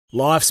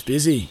Life's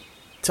busy.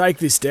 Take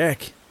this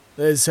deck.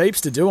 There's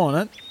heaps to do on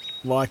it,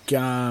 like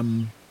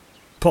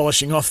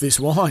polishing off this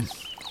wine.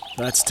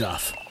 That's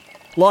tough.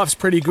 Life's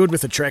pretty good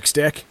with a Trex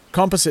deck.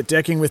 Composite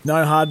decking with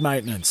no hard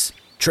maintenance.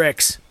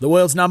 Trex, the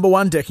world's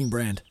 #1 decking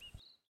brand.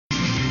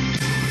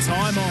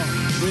 Time on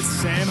with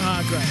Sam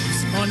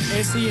Hargreaves on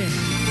SEN.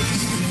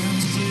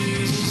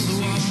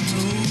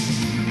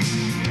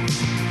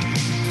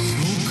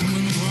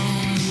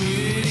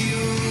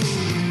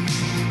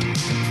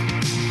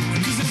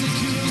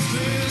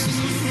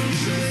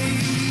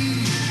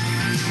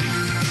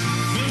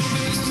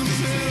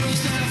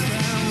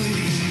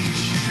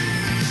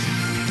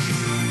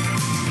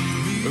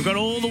 We've got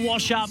all the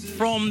wash-up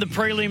from the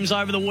prelims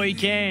over the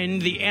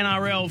weekend. The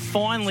NRL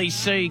finally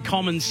see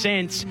common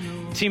sense.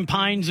 Tim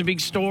Payne's a big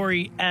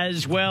story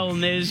as well,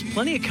 and there's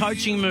plenty of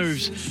coaching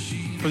moves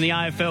from the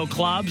AFL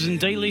clubs and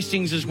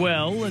delistings as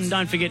well. And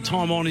don't forget,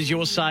 time on is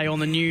your say on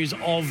the news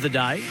of the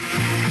day.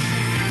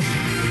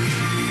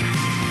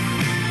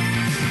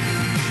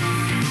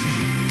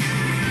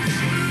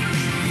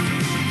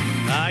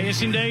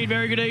 Yes, indeed.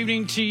 Very good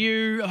evening to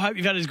you. I hope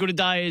you've had as good a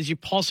day as you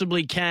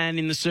possibly can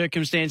in the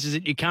circumstances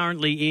that you're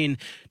currently in,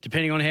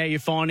 depending on how you're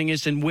finding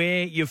us and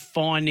where you're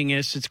finding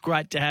us. It's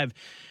great to have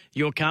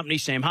your company.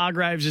 Sam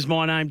Hargreaves is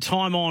my name.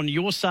 Time on,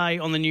 your say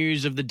on the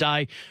news of the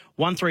day.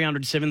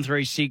 1300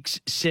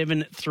 736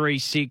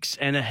 736,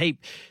 and a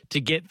heap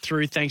to get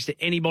through. Thanks to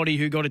anybody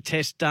who got a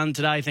test done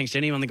today. Thanks to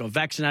anyone that got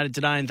vaccinated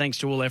today, and thanks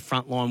to all our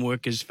frontline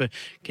workers for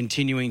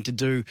continuing to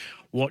do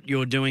what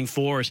you're doing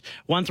for us.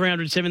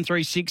 1300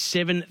 736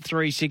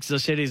 736,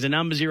 as I said, is the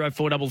number.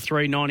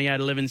 0433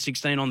 98 11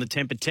 16 on the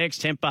Temper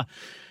text. Temper,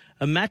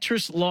 a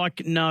mattress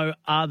like no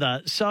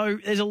other. So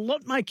there's a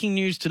lot making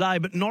news today,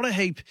 but not a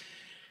heap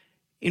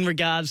in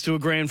regards to a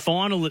grand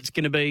final that's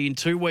going to be in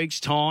 2 weeks'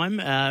 time.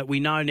 We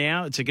know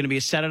now it's going to be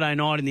a Saturday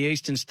night in the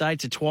Eastern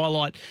States, a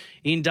twilight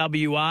in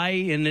WA,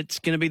 and it's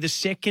going to be the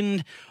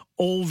second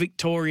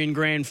all-Victorian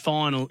grand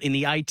final in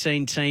the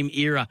 18-team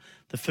era.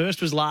 The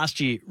first was last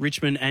year,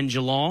 Richmond and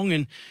Geelong,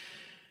 and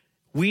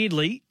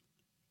weirdly,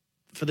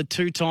 for the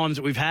two times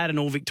that we've had an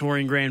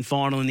all-Victorian grand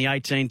final in the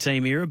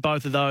 18-team era,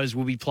 both of those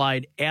will be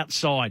played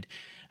outside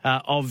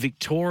of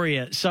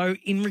Victoria. So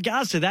in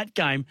regards to that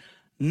game,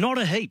 not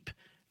a heap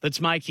that's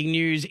making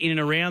news in and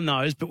around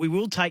those, but we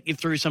will take you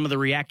through some of the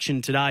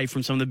reaction today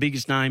from some of the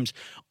biggest names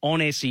on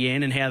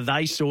SEN and how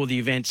they saw the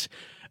events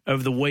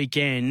of the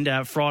weekend.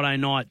 Friday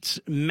night's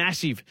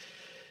massive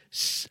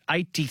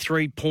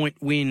 83-point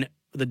win,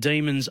 the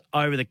Demons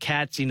over the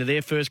Cats into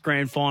their first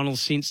grand final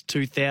since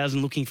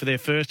 2000, looking for their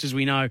first, as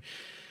we know,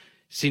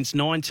 since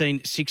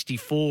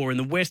 1964. And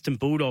the Western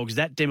Bulldogs,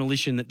 that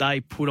demolition that they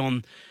put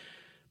on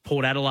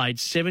Port Adelaide,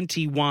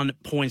 71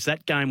 points.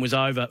 That game was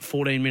over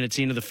 14 minutes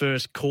into the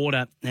first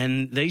quarter.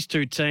 And these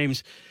two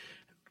teams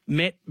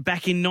met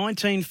back in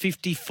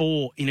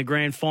 1954 in a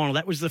grand final.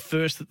 That was the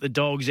first that the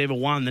Dogs ever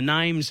won. The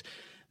names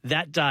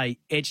that day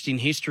etched in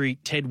history: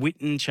 Ted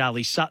Whitten,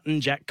 Charlie Sutton,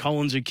 Jack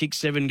Collins, who kicked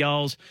 7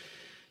 goals.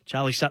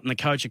 Charlie Sutton, the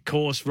coach, of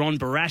course. Ron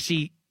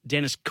Barassi,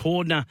 Dennis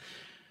Cordner,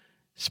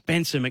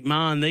 Spencer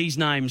McMahon. These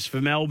names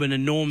for Melbourne,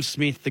 and Norm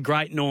Smith, the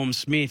great Norm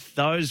Smith.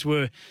 Those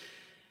were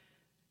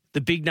the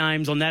big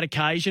names on that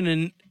occasion.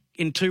 And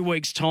in 2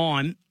 weeks'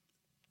 time,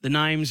 the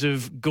names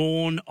of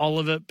Gawn,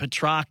 Oliver,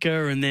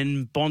 Petrarca, and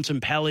then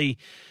Bontempelli,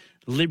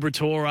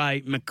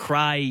 Liberatore,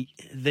 McRae,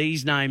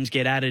 these names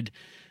get added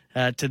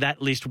to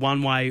that list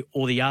one way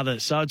or the other.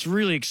 So it's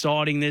really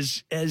exciting.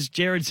 There's, as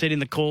Jared said in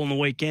the call on the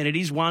weekend, it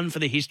is one for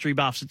the history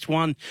buffs. It's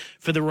one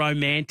for the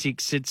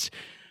romantics. It's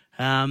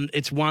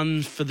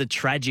one for the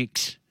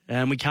tragics.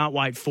 And we can't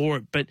wait for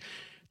it. But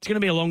it's going to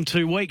be a long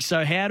 2 weeks.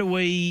 So how do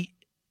we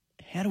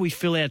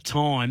fill our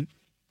time,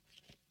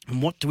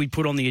 and what do we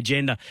put on the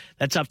agenda?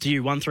 That's up to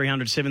you.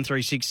 1300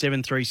 736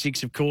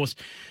 736, of course.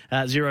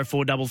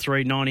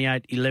 0433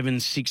 98 11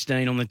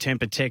 16 on the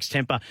Temper text.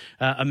 Temper,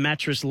 a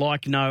mattress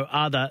like no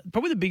other.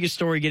 Probably the biggest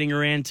story getting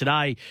around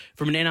today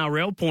from an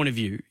NRL point of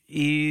view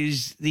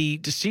is the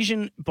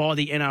decision by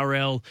the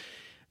NRL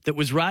that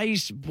was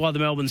raised by the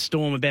Melbourne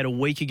Storm about a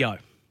week ago,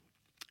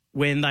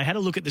 when they had a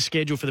look at the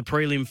schedule for the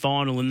prelim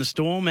final, and the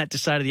Storm had to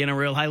say to the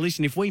NRL, hey,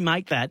 listen, if we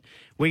make that,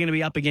 we're going to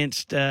be up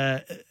against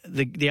the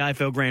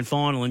AFL Grand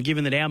Final, and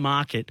given that our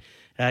market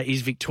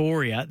is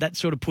Victoria, that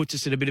sort of puts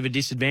us at a bit of a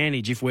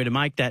disadvantage if we're to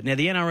make that. Now,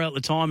 the NRL at the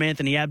time,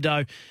 Anthony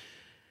Abdo,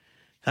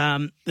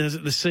 the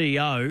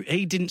CEO,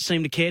 he didn't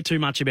seem to care too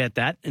much about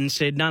that and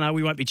said, no,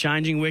 we won't be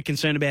changing. We're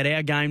concerned about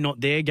our game,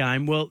 not their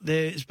game. Well,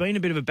 there's been a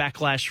bit of a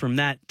backlash from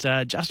that.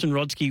 Justin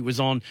Rodsky was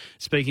on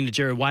speaking to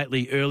Gerard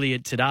Whateley earlier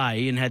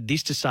today and had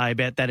this to say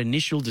about that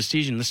initial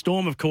decision. The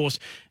Storm, of course,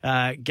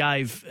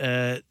 gave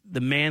the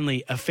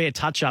Manly a fair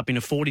touch-up in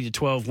a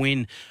 40-12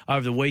 win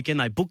over the weekend.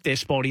 They booked their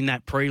spot in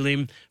that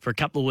prelim for a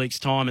couple of weeks'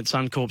 time at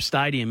Suncorp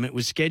Stadium. It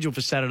was scheduled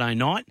for Saturday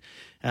night.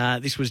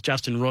 This was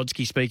Justin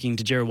Rodsky speaking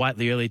to Gerard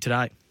Whateley earlier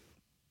today.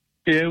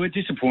 Yeah, we're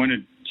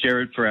disappointed,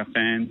 Jared, for our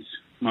fans,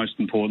 most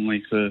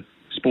importantly for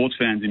sports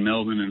fans in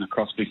Melbourne and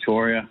across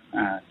Victoria.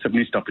 It's a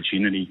missed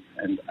opportunity,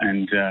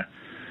 and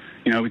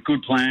with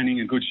good planning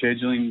and good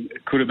scheduling,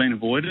 it could have been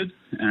avoided.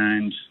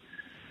 And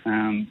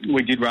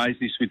we did raise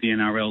this with the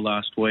NRL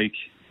last week.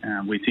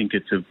 We think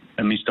it's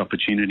a missed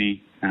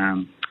opportunity.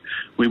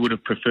 We would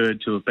have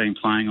preferred to have been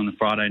playing on the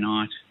Friday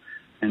night.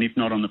 And if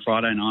not on the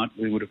Friday night,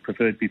 we would have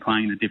preferred to be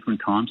playing in a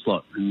different time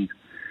slot. And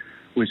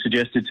we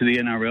suggested to the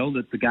NRL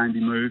that the game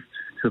be moved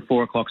to a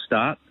 4 o'clock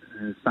start,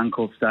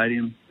 Suncorp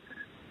Stadium,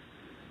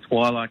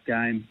 twilight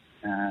game,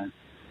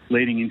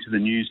 leading into the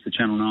news for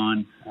Channel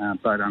 9.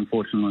 But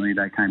unfortunately,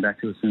 they came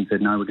back to us and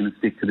said, no, we're going to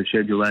stick to the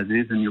schedule as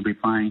is, and you'll be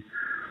playing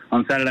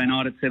on Saturday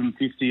night at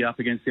 7:50 up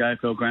against the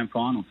AFL Grand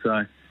Final.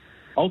 So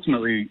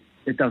ultimately,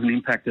 it doesn't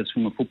impact us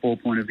from a football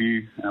point of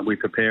view. We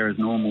prepare as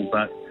normal,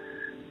 but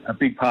a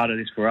big part of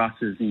this for us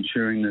is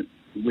ensuring that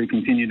we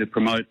continue to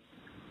promote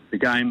the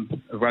game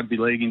of rugby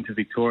league into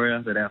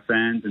Victoria, that our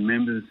fans and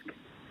members,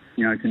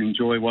 can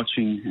enjoy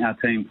watching our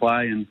team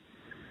play. And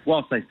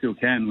whilst they still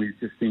can, we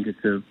just think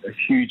it's a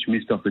huge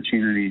missed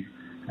opportunity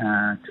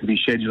to be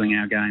scheduling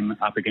our game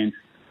up against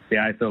the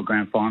AFL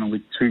Grand Final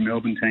with 2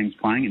 Melbourne teams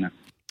playing in it.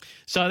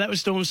 So that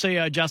was Storm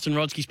CEO Justin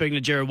Rodsky speaking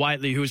to Gerard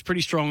Whateley, who was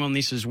pretty strong on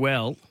this as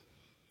well.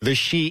 The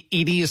sheer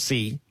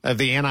idiocy of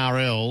the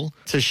NRL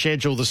to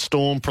schedule the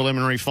Storm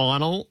preliminary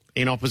final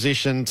in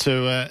opposition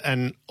to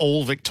an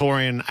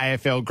all-Victorian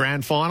AFL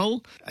Grand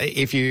Final.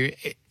 If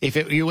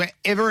you were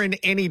ever in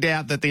any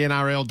doubt that the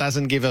NRL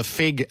doesn't give a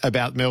fig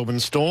about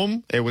Melbourne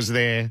Storm, it was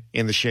there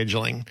in the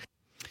scheduling.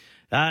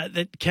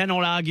 That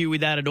cannot argue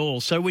with that at all.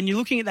 So when you're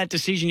looking at that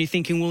decision, you're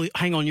thinking, well,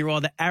 hang on, you're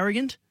either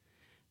arrogant,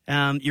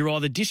 you're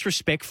either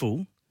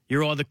disrespectful,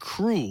 you're either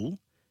cruel,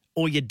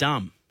 or you're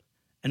dumb.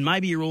 And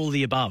maybe you're all of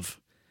the above.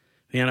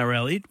 The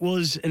NRL, it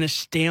was an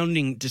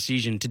astounding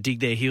decision to dig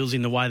their heels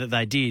in the way that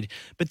they did.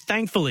 But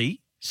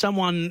thankfully,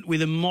 someone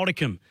with a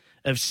modicum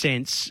of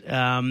sense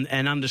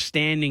and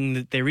understanding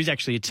that there is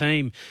actually a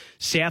team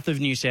south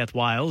of New South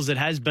Wales that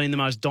has been the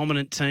most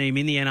dominant team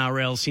in the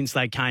NRL since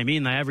they came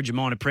in. They average a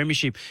minor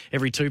premiership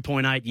every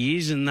 2.8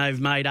 years, and they've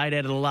made 8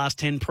 out of the last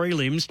 10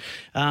 prelims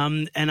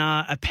and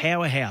are a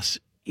powerhouse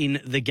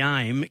in the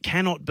game,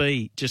 cannot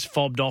be just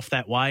fobbed off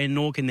that way, and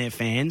nor can their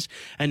fans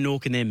and nor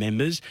can their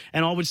members.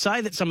 And I would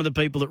say that some of the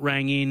people that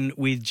rang in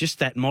with just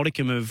that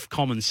modicum of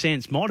common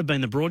sense might have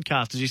been the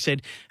broadcasters who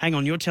said, hang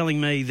on, you're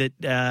telling me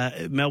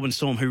that Melbourne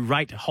Storm, who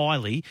rate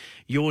highly,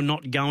 you're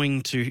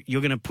going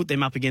to put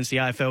them up against the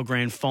AFL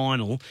Grand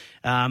Final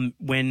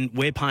when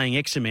we're paying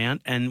X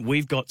amount and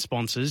we've got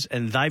sponsors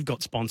and they've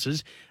got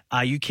sponsors.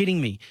 Are you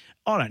kidding me?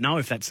 I don't know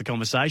if that's the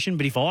conversation,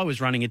 but if I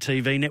was running a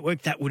TV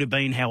network, that would have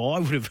been how I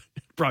would have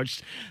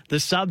approached the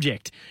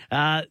subject.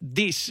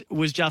 This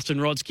was Justin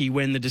Rodsky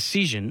when the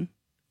decision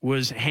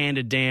was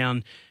handed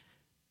down,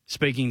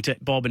 speaking to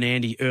Bob and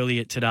Andy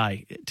earlier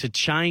today, to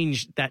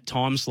change that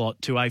time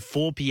slot to a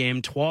 4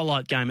 p.m.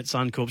 twilight game at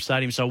Suncorp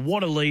Stadium. So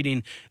what a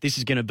lead-in this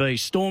is going to be.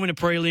 Storm in a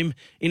prelim,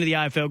 into the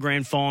AFL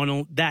Grand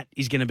Final. That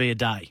is going to be a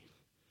day.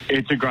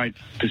 It's a great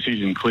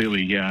decision,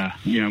 clearly.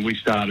 We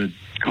started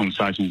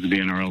conversations with the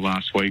NRL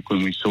last week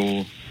when we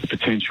saw the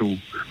potential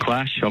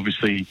clash.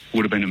 Obviously,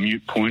 would have been a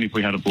moot point if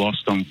we had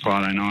lost on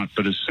Friday night,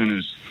 but as soon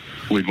as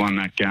we'd won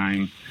that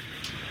game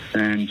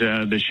and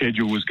the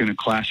schedule was going to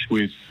clash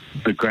with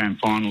the grand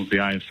final of the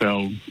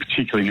AFL,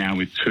 particularly now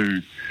with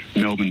 2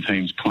 Melbourne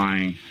teams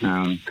playing,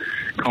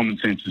 common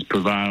sense has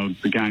prevailed.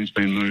 The game's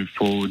been moved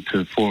forward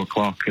to 4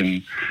 o'clock,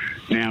 and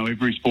now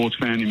every sports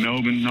fan in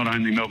Melbourne, not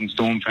only Melbourne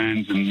Storm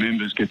fans and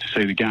members, get to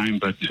see the game,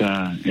 but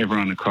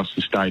everyone across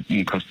the state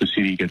and across the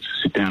city gets to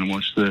sit down and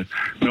watch the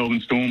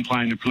Melbourne Storm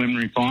play in the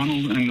preliminary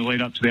final and the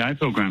lead up to the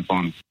AFL Grand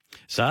Final.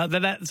 So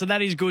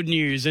that is good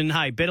news. And,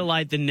 hey, better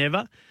late than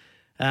never.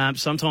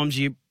 Sometimes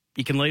you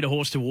can lead a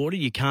horse to water.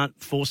 You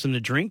can't force them to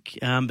drink.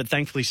 But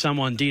thankfully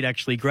someone did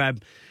actually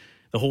grab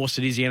the horse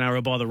that is the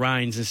NRL by the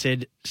reins and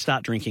said,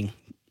 start drinking.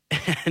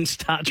 And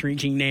start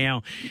drinking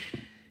now,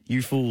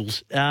 you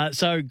fools.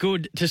 So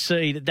good to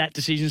see that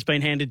decision's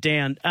been handed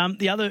down.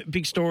 The other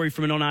big story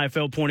from a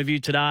non-AFL point of view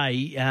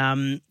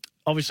today,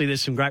 obviously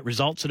there's some great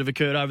results that have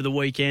occurred over the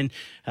weekend,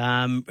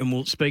 and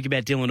we'll speak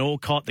about Dylan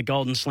Alcott, the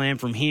Golden Slam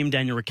from him,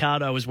 Daniel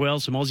Ricciardo as well,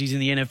 some Aussies in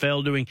the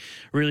NFL doing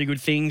really good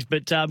things.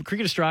 But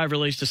Cricket Australia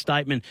released a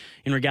statement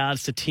in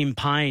regards to Tim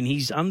Payne.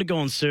 He's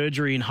undergone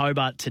surgery in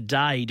Hobart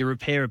today to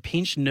repair a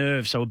pinched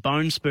nerve, so a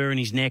bone spur in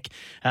his neck,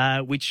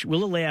 which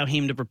will allow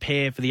him to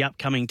prepare for the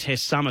upcoming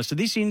Test summer. So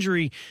this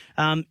injury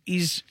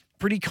is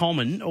pretty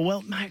common.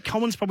 Well,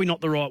 common's probably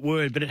not the right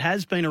word, but it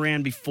has been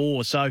around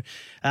before. So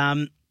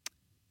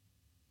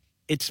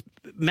it's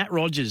Matt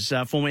Rogers,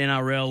 former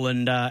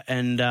NRL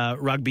and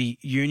rugby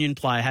union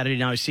player, had it in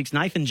 2006.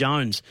 Nathan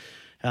Jones,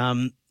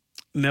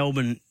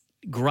 Melbourne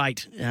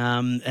great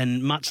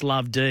and much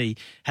loved D,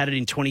 had it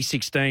in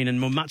 2016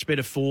 and were much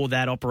better for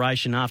that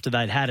operation after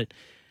they'd had it.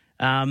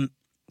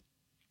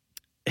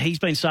 He's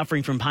been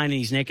suffering from pain in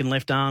his neck and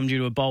left arm due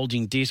to a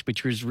bulging disc,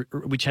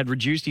 which had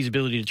reduced his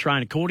ability to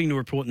train. According to a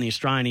report in the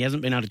Australian, he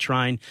hasn't been able to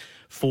train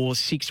for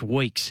 6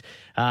 weeks.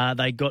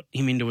 They got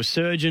him into a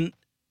surgeon.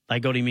 They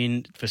got him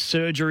in for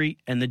surgery,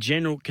 and the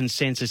general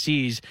consensus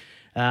is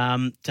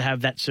to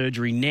have that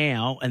surgery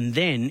now, and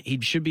then he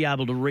should be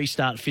able to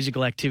restart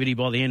physical activity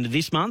by the end of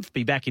this month,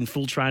 be back in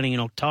full training in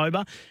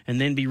October,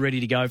 and then be ready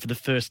to go for the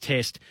first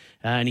test.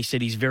 And he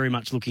said he's very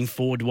much looking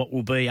forward to what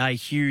will be a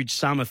huge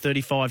summer,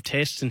 35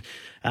 tests.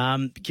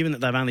 And given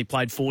that they've only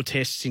played 4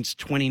 tests since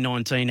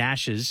 2019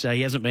 Ashes,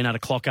 he hasn't been able to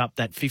clock up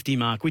that 50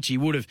 mark, which he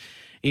would have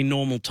in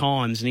normal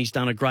times, and he's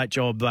done a great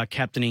job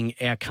captaining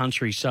our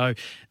country. So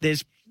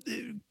there's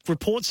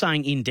reports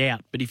saying in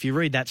doubt, but if you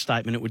read that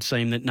statement, it would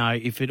seem that no,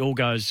 if it all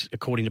goes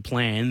according to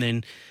plan,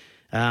 then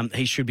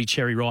he should be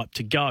cherry ripe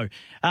to go.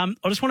 I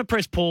just want to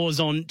press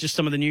pause on just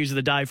some of the news of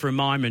the day for a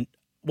moment.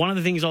 One of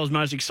the things I was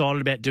most excited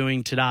about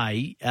doing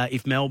today,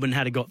 if Melbourne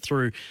had got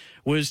through,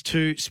 was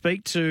to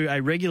speak to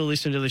a regular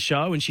listener to the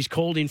show, and she's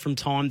called in from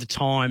time to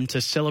time to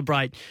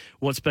celebrate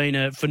what's been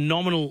a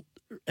phenomenal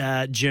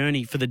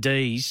journey for the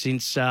D's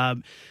since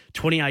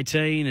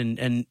 2018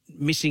 and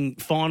missing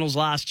finals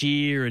last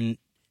year.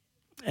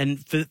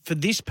 And for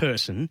this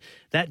person,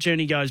 that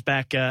journey goes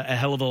back a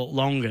hell of a lot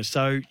longer.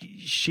 So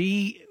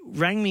she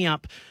rang me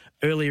up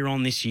earlier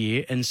on this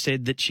year and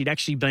said that she'd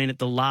actually been at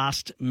the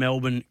last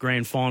Melbourne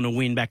Grand Final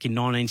win back in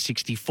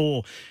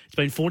 1964. It's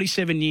been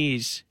 47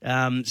 years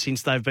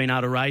since they've been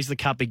able to raise the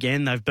cup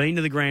again. They've been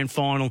to the Grand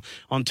Final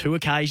on 2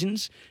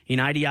 occasions, in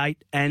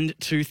 88 and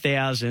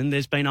 2000.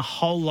 There's been a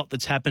whole lot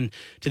that's happened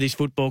to this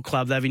football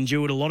club. They've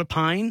endured a lot of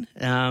pain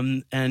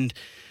and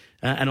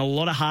a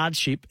lot of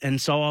hardship.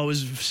 And so I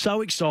was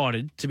so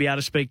excited to be able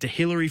to speak to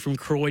Hillary from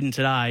Croydon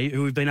today,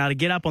 who we've been able to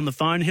get up on the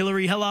phone.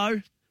 Hillary,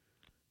 hello.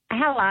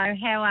 Hello,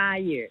 how are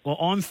you? Well,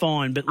 I'm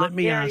fine, but let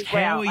me ask,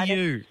 how are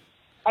you?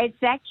 It's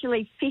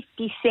actually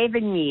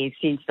 57 years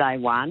since they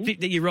won.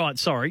 You're right,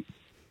 sorry.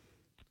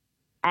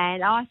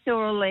 And I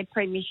saw all their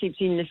premierships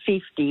in the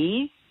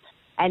 50s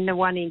and the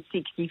one in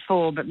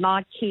 64. But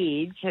my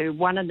kids, who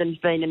one of them's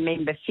been a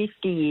member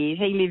 50 years,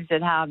 he lives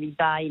at Harvey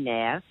Bay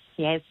now.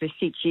 He has for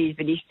 6 years,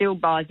 but he still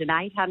buys an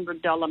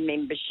 $800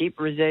 membership,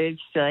 reserve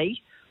seat,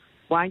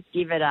 won't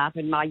give it up.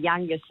 And my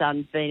youngest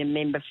son's been a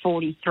member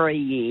 43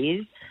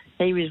 years.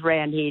 He was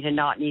round here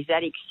tonight and he's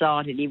that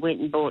excited. He went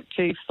and bought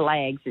 2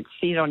 flags that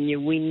sit on your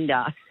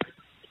window,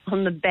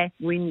 on the back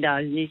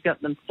windows, and he's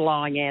got them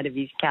flying out of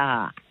his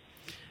car.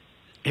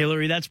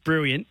 Hillary, that's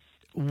brilliant.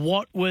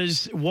 What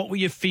were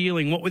you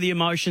feeling? What were the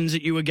emotions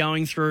that you were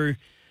going through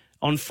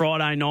on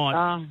Friday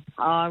night?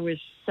 I was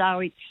so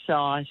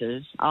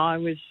excited. I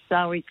was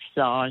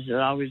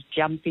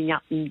jumping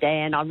up and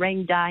down. I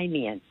rang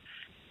Damien.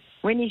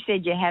 When he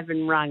said you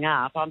haven't rung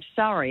up, I'm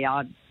sorry.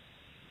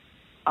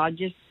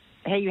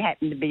 He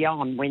happened to be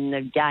on when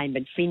the game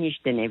had finished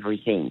and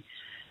everything.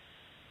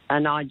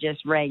 And I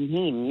just rang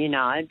him,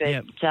 But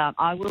yep.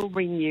 I will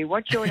ring you.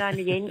 What's your name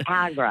again?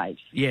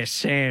 Hargreaves. Yes,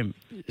 Sam.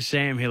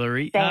 Sam,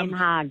 Hillary. Sam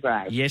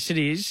Hargreaves. Yes, it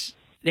is.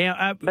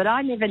 Now, but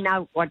I never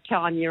know what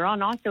time you're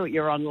on. I thought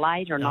you were on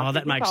later. And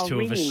that makes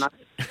 2 of us.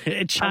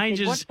 It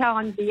changes. I said, what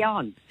time's he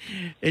on?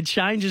 It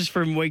changes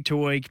from week to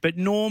week, but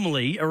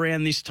normally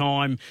around this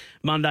time,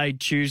 Monday,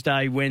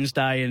 Tuesday,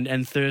 Wednesday,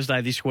 and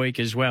Thursday this week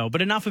as well.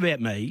 But enough about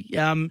me.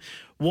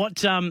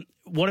 What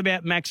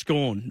about Max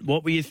Gawn?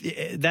 What were you?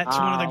 That's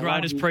one of the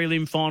greatest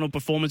prelim final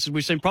performances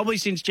we've seen, probably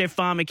since Jeff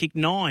Farmer kicked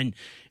 9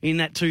 in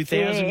that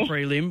 2000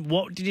 prelim.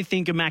 What did you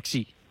think of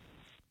Maxie?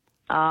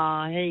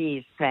 Oh, he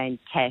is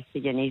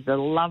fantastic, and he's the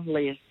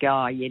loveliest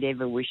guy you'd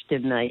ever wish to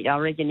meet. I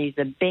reckon he's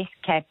the best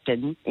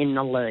captain in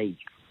the league.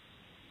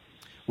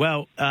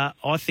 Well,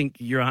 I think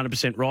you're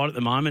 100% right at the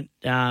moment,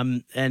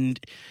 and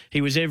he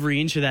was every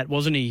inch of that,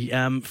 wasn't he?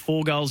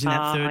 4 goals in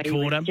that third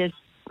quarter. Was just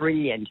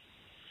brilliant.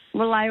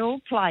 Well, they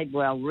all played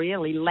well,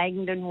 really.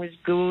 Langdon was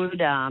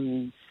good.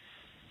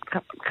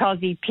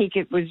 Cosy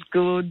Pickett was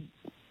good.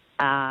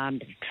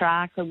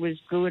 Tracker was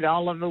good.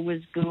 Oliver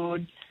was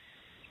good.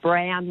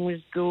 Brown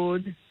was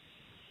good,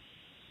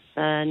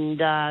 and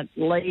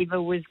Lever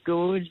was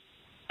good.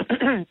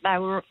 They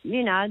were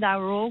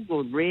all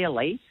good,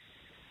 really.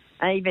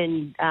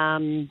 Even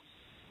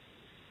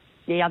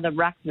the other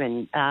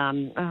ruckman,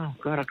 I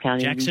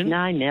can't even his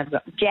name now.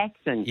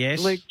 Jackson,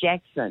 yes, Luke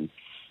Jackson.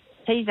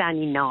 He's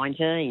only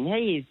 19.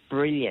 He is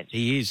brilliant.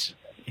 He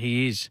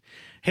is.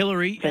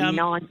 Hillary, for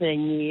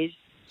 19 years.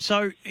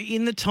 So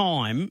in the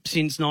time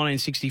since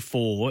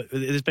 1964,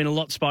 there's been a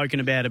lot spoken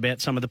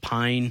about some of the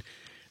pain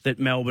that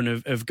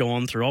Melbourne have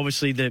gone through.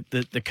 Obviously,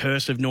 the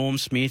curse of Norm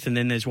Smith, and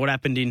then there's what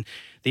happened in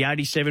the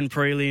 87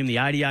 prelim, the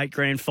 88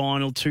 grand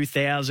final,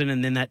 2000,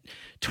 and then that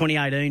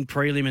 2018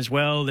 prelim as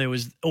well. There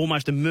was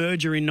almost a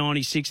merger in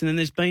 96, and then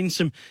there's been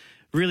some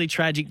really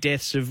tragic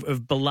deaths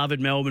of beloved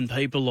Melbourne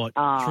people like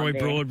Troy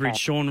Broadbridge,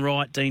 Sean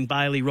Wright, Dean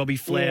Bailey, Robbie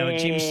Flower,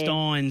 Jim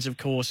Steins, of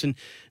course, and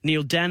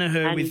Neil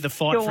Danaher and with the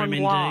fight Sean for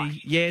MND. White.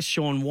 Yes,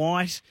 Sean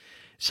White.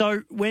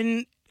 So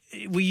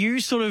were you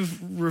sort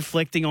of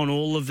reflecting on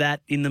all of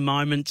that in the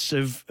moments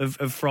of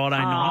Friday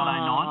night?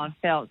 I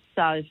felt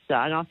so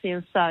sorry, and I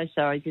feel so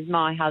sorry because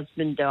my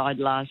husband died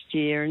last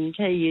year and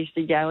he used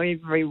to go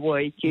every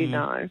week, you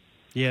know.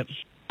 Yep.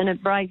 And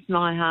it breaks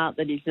my heart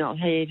that he's not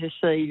here to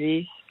see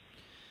this.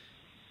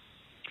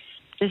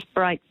 Just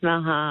breaks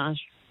my heart.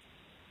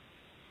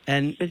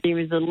 And Because he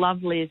was the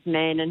loveliest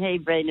man, and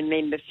he'd been a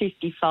member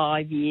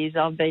 55 years.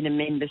 I've been a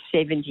member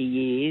 70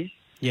 years.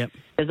 yep.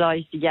 Because I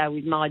used to go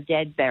with my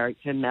dad back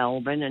to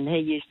Melbourne, and he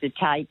used to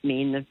take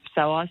me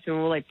so I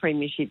saw all their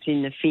premierships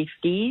in the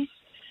 50s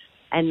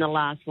and the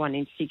last one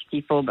in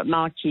 64, but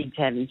my kids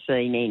haven't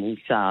seen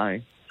any, so...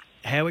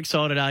 How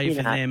excited are you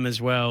for them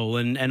as well?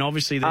 And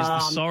obviously there's the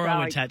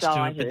sorrow so attached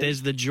to it, but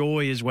there's the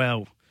joy as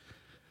well.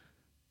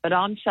 But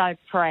I'm so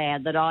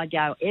proud that I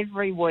go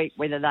every week,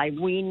 whether they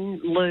win,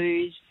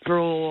 lose,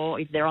 draw,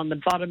 if they're on the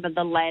bottom of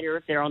the ladder,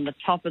 if they're on the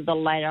top of the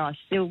ladder, I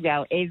still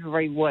go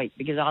every week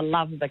because I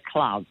love the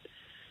club.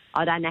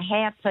 I don't know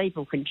how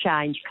people can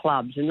change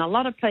clubs, and a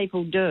lot of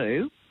people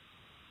do.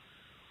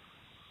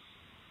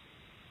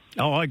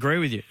 Oh, I agree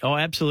with you. Oh,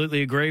 I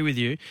absolutely agree with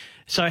you.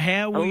 So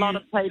how will A lot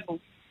of people...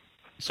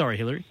 Sorry,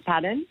 Hillary.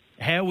 Pardon?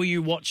 How will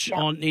you watch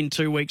on in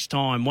 2 weeks'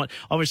 time?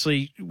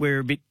 Obviously, we're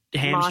a bit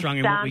hamstrung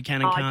in what we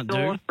can and can't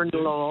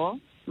do.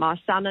 My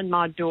son and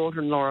my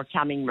daughter-in-law are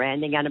coming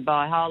round. They're going to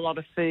buy a whole lot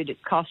of food at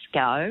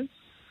Costco,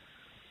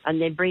 and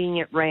they're bringing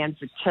it round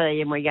for tea,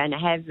 and we're going to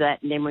have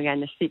that, and then we're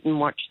going to sit and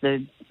watch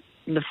the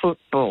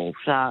football.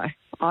 So I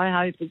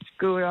hope it's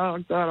good. Oh,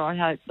 God, I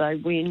hope they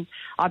win.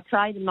 I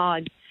pray to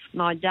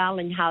my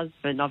darling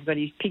husband. I've got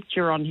his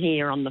picture on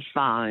here on the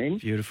phone.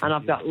 Beautiful. And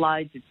I've got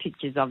loads of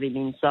pictures of him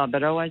inside,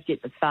 but I always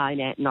get the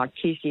phone out and I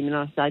kiss him and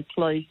I say,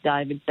 please,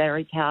 David,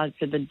 barrack hard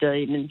for the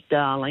Demons,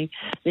 darling.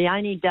 The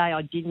only day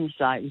I didn't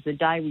say it was the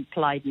day we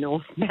played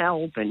North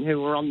Melbourne,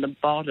 who were on the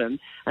bottom,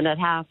 and at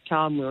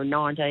half-time we were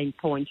 19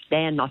 points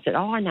down. And I said,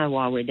 I know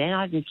why we're down.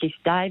 I even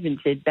kissed Dave and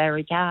said,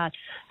 barrack hard.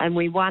 And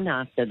we won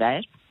after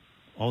that.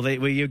 Well,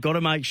 you've got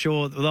to make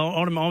sure.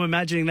 I'm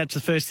imagining that's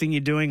the first thing you're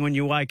doing when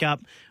you wake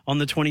up on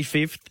the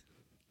 25th.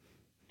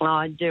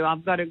 I do.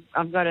 I've got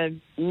a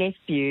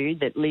nephew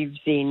that lives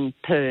in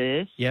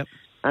Perth. Yep.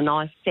 And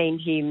I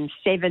sent him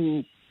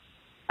 7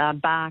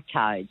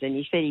 barcodes, and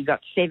he said he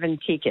got 7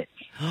 tickets.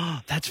 Oh,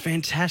 that's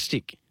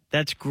fantastic.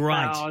 That's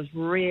great. So I was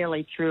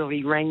really thrilled.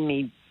 He rang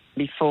me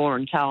before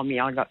and told me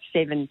I got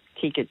 7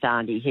 tickets,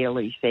 Auntie Hill,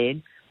 he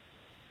said.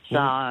 So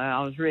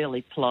I was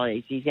really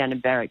pleased. He's going to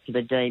barrack for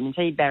the Demons.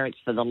 He barracks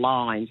for the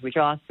Lions, which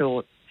I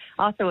thought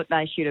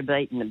they should have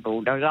beaten the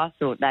Bulldogs. I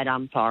thought that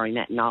umpiring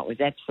that night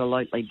was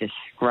absolutely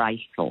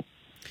disgraceful.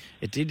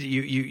 It did.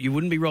 You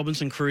wouldn't be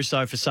Robinson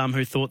Crusoe for some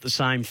who thought the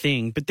same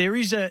thing. But there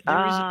is a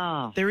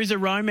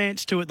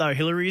romance to it, though,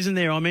 Hillary, isn't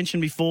there? I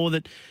mentioned before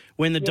that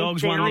when the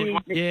Dogs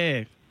won,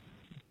 yeah.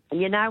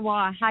 You know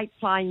why I hate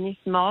playing this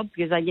mob?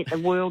 Because they get the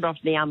world off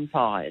the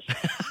umpires.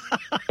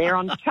 They're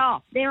on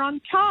top. They're on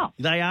top.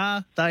 They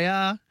are. They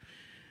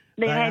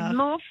had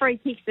more free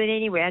kicks than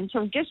anywhere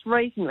until just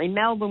recently.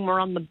 Melbourne were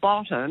on the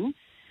bottom.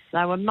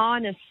 They were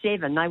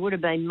 -7. They would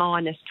have been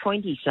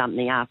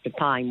 -20-something after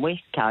playing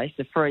West Coast,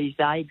 the freeze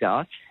they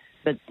got.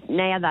 But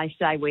now they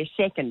say we're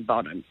second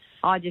bottom.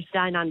 I just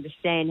don't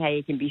understand how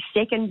you can be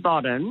second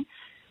bottom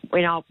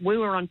when we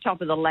were on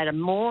top of the ladder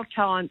more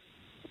time,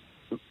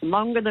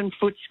 longer than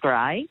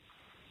Footscray,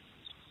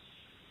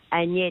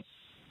 and yet...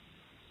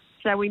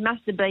 So we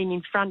must have been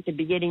in front to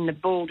be getting the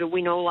ball to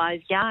win all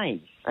those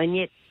games. And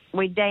yet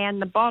we're down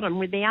the bottom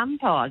with the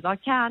umpires. I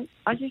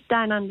just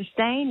don't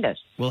understand it.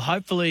 Well,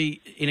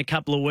 hopefully in a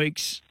couple of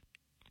weeks,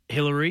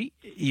 Hillary,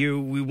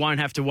 we won't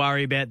have to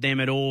worry about them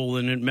at all,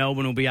 and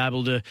Melbourne will be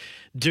able to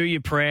do you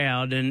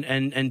proud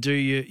and do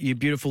your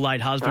beautiful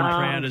late husband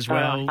proud as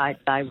well. I hope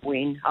they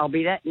win. I'll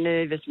be that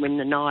nervous when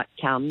the night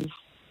comes.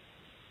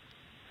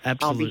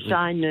 Absolutely. I'll be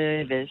so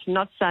nervous.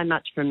 Not so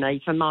much for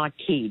me, for my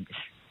kids.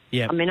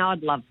 Yeah. I mean,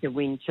 I'd love to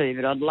win too,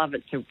 but I'd love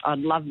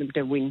them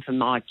to win for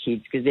my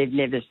kids because they've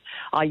never.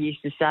 I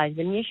used to say to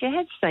them, "Yes, you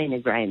have seen a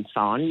grand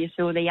final. You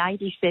saw the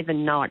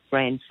 '87 night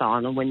grand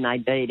final when they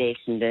beat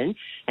Essendon,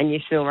 and you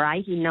saw an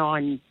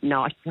 '89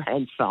 night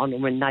grand final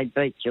when they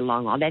beat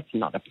Geelong. Oh, that's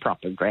not a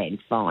proper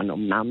grand final,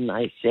 Mum,"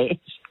 they said.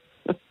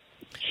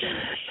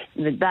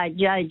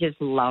 They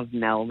just love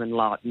Melbourne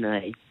like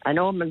me, and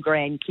all my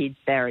grandkids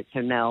barrack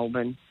for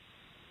Melbourne.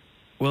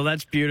 Well,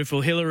 that's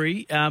beautiful.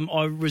 Hillary,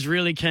 I was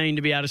really keen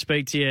to be able to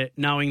speak to you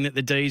knowing that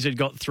the D's had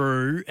got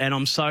through, and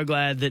I'm so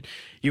glad that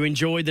you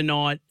enjoyed the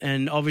night,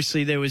 and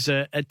obviously there was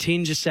a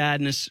tinge of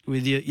sadness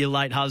with your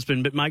late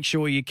husband, but make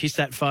sure you kiss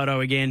that photo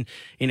again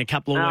in a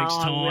couple of weeks'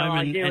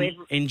 time and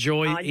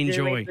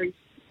enjoy.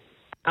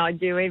 I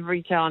do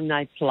every time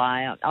they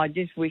play. I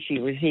just wish he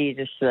was here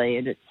to see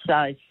it. It's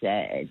so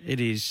sad. It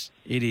is.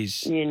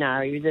 You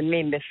know, he was a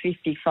member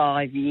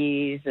 55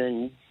 years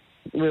and...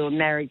 We were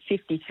married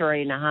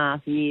 53 and a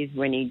half years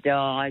when he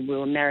died. We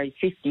were married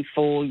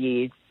 54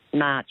 years,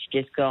 March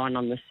just gone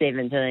on the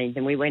 17th,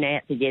 and we went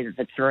out together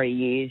for 3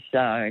 years.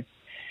 So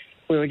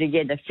we were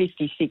together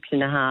 56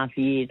 and a half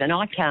years. And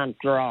I can't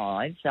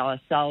drive, so I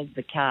sold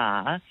the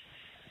car.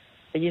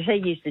 But you see,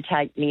 he used to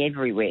take me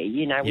everywhere.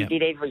 You know, we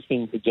did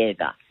everything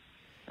together.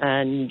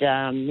 And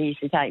he used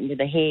to take me to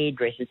the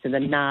hairdresser, to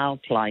the nail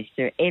place,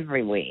 to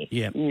everywhere,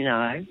 you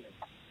know.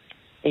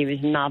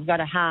 I've got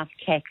a half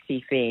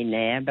taxi fare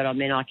now, but I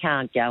mean, I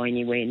can't go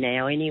anywhere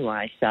now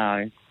anyway,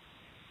 so.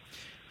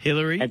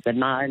 Hillary? At the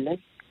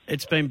moment.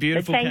 It's been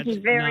beautiful. But thank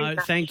you very much.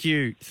 Thank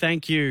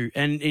you.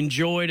 And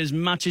enjoy it as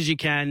much as you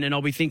can, and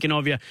I'll be thinking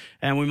of you,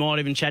 and we might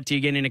even chat to you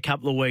again in a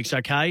couple of weeks,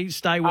 okay?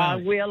 Stay well. I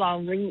will.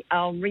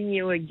 I'll ring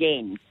you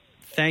again.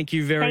 Thank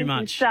you very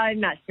much. Thank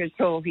you so much for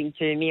talking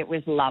to me. It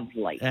was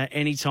lovely.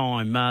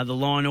 Anytime. The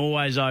line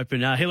always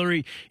open.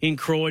 Hillary in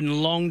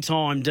Croydon,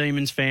 long-time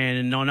Demons fan,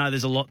 and I know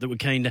there's a lot that we're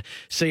keen to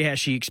see how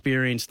she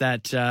experienced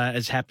that,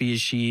 as happy as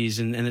she is,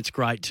 and it's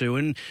great too.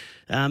 And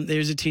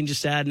there's a tinge of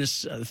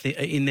sadness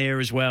in there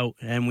as well,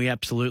 and we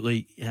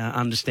absolutely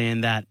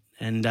understand that.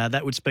 And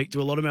that would speak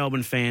to a lot of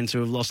Melbourne fans who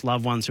have lost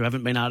loved ones who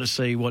haven't been able to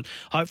see what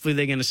hopefully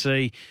they're going to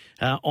see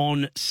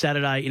on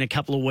Saturday in a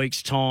couple of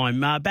weeks'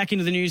 time. Back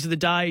into the news of the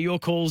day, your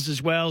calls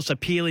as well. So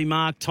Peely,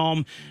 Mark,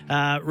 Tom,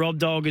 Rob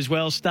Dog as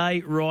well.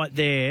 Stay right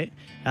there.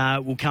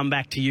 We'll come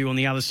back to you on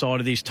the other side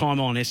of this. Time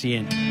on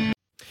SEN.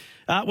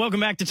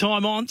 Welcome back to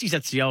Time On. Geez,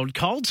 that's the old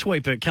cold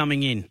sweeper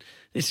coming in.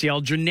 It's the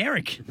old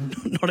generic.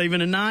 Not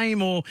even a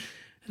name or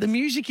the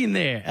music in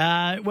there.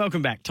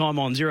 Welcome back. Time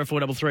On,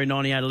 0433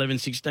 98 11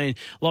 16. A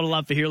lot of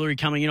love for Hillary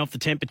coming in off the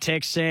temper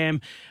text,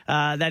 Sam.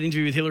 That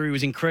interview with Hillary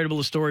was incredible.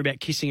 The story about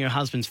kissing her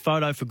husband's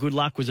photo for good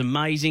luck was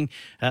amazing.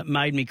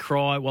 Made me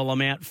cry while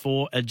I'm out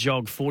for a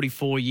jog.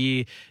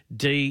 44-year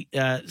D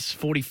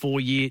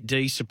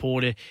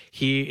supporter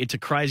here. It's a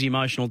crazy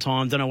emotional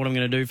time. Don't know what I'm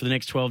going to do for the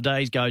next 12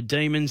 days. Go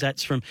Demons.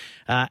 That's from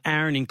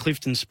Aaron in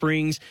Clifton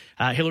Springs.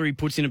 Hillary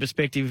puts into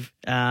perspective...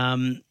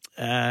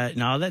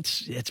 no,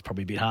 that's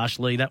probably a bit harsh,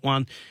 Lee, that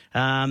one.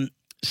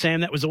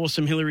 Sam, that was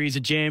awesome. Hillary is a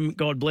gem.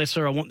 God bless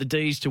her. I want the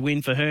D's to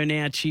win for her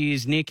now.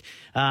 Cheers, Nick.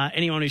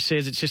 Anyone who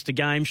says it's just a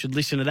game should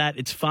listen to that.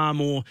 It's far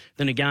more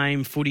than a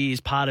game. Footy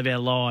is part of our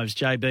lives.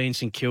 JB in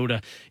St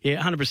Kilda.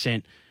 Yeah,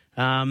 100%.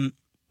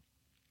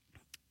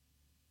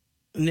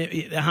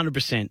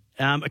 100%.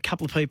 A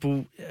couple of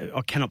people,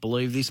 I cannot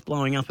believe this,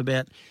 blowing up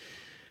about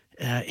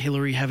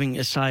Hillary having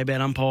a say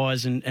about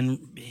umpires and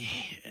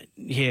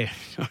yeah,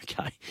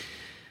 okay.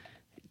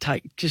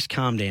 Just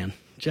calm down.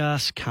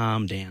 Just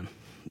calm down.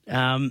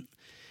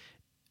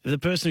 The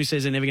person who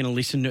says they're never going to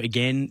listen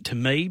again to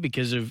me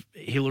because of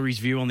Hillary's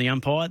view on the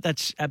umpire,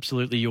 that's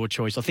absolutely your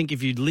choice. I think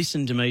if you'd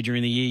listened to me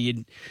during the year,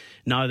 you'd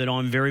know that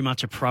I'm very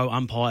much a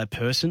pro-umpire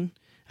person.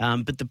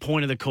 But the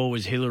point of the call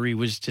was Hillary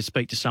was to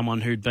speak to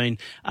someone who'd been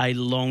a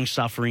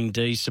long-suffering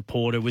D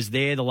supporter, was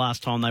there the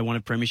last time they won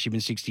a premiership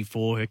in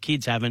 64. Her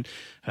kids haven't.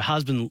 Her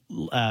husband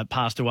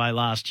passed away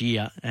last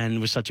year and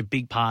was such a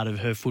big part of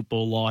her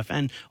football life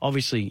and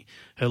obviously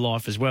her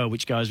life as well,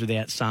 which goes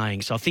without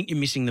saying. So I think you're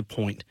missing the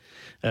point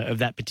of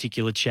that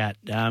particular chat.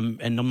 And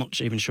I'm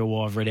not even sure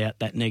why I've read out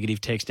that negative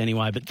text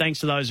anyway. But thanks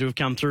to those who have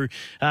come through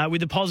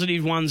with the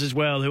positive ones as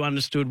well, who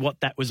understood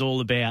what that was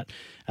all about.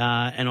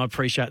 And I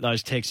appreciate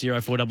those texts,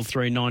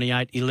 0433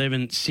 98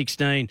 11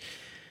 16.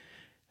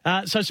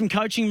 So some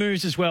coaching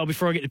moves as well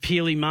before I get to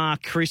Peely,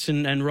 Mark, Chris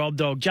and Rob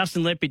Dog.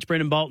 Justin Lepich,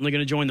 Brendan Bolton are going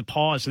to join the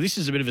Pies. So this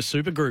is a bit of a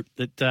super group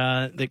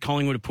that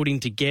Collingwood are putting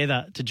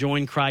together to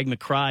join Craig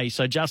McRae.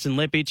 So Justin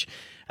Lepich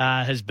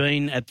has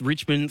been at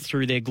Richmond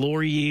through their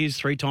glory years,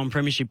 three-time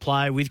premiership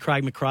player with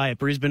Craig McRae at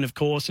Brisbane, of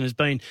course, and has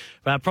been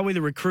probably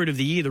the recruit of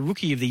the year, the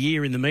rookie of the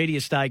year in the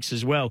media stakes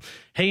as well.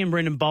 He and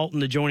Brendan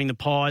Bolton are joining the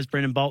Pies.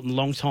 Brendan Bolton,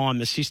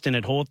 long-time assistant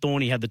at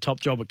Hawthorn. He had the top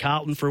job at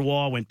Carlton for a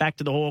while, went back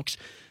to the Hawks.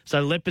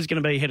 So Lep is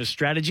going to be head of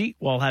strategy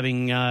while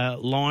having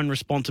line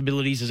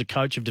responsibilities as a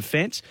coach of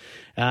defence.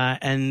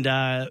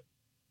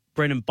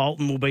 Brendan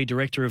Bolton will be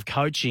director of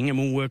coaching and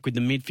will work with the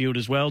midfield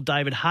as well.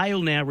 David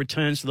Hale now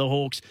returns to the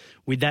Hawks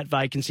with that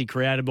vacancy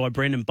created by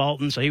Brendan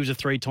Bolton. So he was a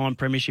three-time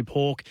premiership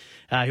Hawk.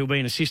 He'll be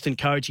an assistant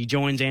coach. He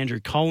joins Andrew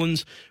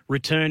Collins,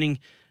 returning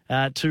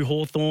to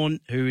Hawthorn,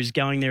 who is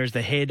going there as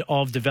the head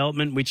of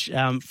development, which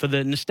for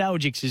the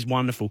nostalgics is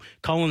wonderful.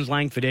 Collins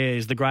Langford Ayre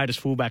is the greatest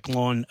fullback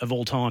line of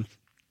all time.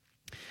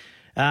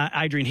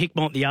 Adrian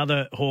Hickmott, the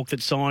other Hawk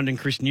that signed, and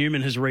Chris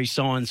Newman has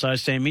re-signed. So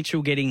Sam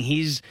Mitchell getting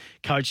his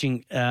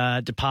coaching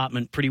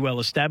department pretty well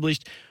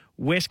established.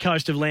 West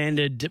Coast have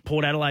landed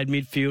Port Adelaide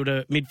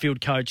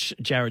midfield coach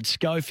Jared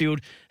Schofield.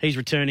 He's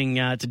returning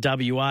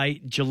to WA.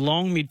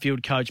 Geelong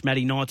midfield coach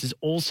Matty Knights is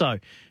also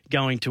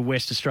going to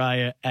West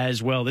Australia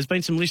as well. There's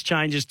been some list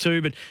changes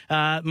too, but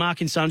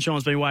Mark in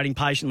Sunshine's been waiting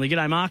patiently.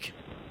 G'day, Mark.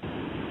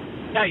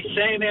 Hey,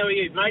 Sam, how are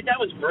you, mate? That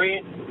was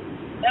brilliant.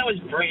 That was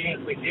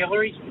brilliant with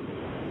Hillary.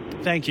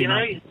 Thank you,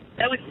 mate.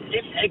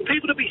 If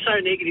people to be so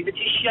negative, it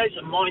just shows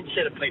the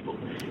mindset of people.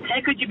 How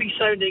could you be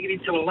so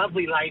negative to a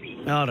lovely lady?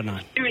 I don't know.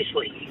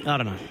 Seriously. I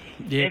don't know.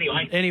 Yeah.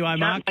 Anyway,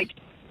 Mark,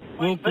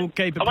 we'll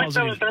keep it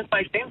positive.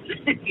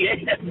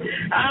 Yeah.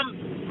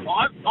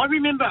 I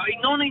remember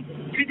in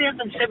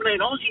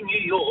 2017, I was in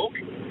New York,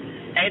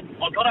 and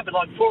I got up at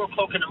like 4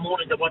 o'clock in the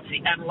morning to watch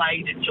the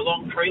Adelaide and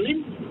Geelong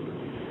prelim,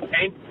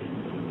 and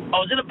I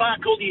was in a bar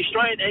called the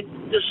Australian,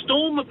 and the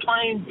Storm were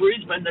playing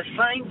Brisbane the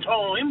same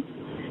time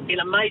in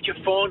a major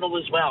final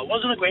as well. It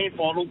wasn't a grand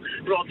final,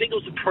 but I think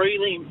it was a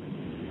prelim,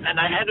 and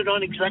they had it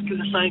on exactly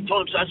the same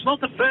time. So it's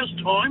not the first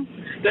time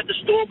that the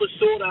Storm was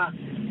sort of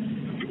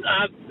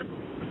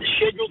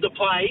scheduled to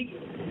play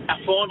a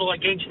final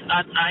against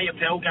an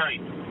AFL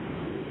game.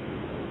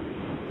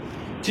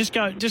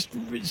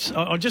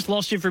 I just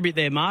lost you for a bit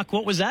there, Mark.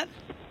 What was that?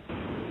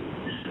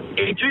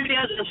 In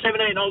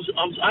 2017, I was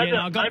over,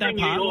 I got over that in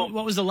New part. York.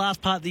 What was the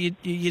last part that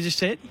you just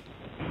said?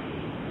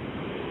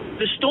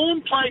 The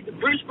Storm played the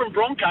Brisbane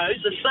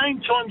Broncos the same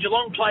time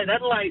Geelong played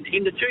Adelaide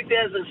in the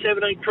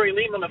 2017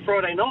 prelim on a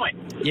Friday night.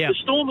 Yeah. The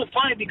Storm were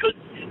playing because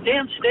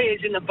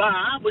downstairs in the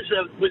bar was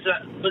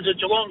a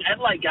Geelong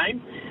Adelaide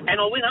game, and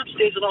I went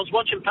upstairs and I was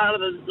watching part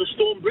of the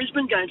Storm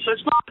Brisbane game. So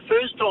it's not the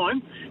first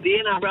time the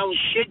NRL has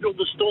scheduled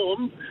the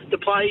Storm to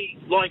play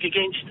like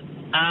against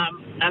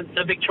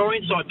a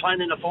Victorian side playing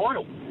in the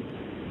final.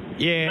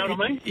 Yeah, you know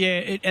what I mean?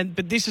 Yeah,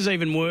 but this is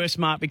even worse,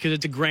 Mark, because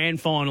it's a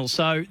grand final.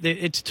 So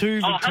it's two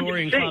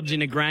Victorian 100%. clubs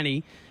in a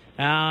granny,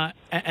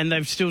 and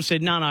they've still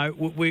said, no,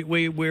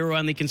 we're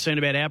only concerned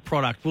about our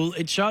product. Well,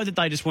 it showed that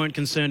they just weren't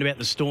concerned about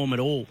the Storm at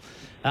all,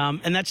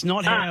 and that's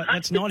not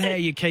how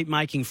you keep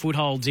making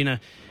footholds in an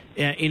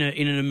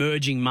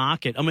emerging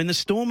market. I mean, the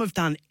Storm have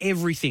done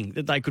everything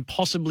that they could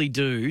possibly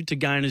do to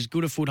gain as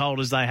good a foothold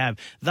as they have.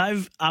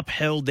 They've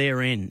upheld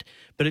their end.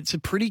 But it's a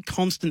pretty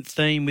constant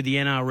theme with the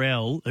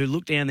NRL, who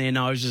look down their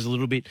noses a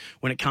little bit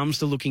when it comes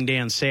to looking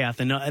down south.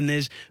 And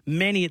there's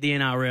many at the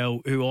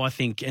NRL who I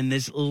think, and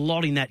there's a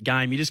lot in that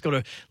game, you just got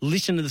to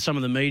listen to some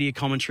of the media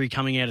commentary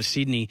coming out of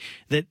Sydney,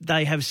 that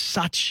they have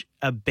such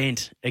a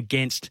bent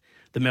against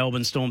the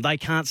Melbourne Storm. They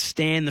can't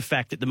stand the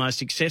fact that the most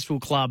successful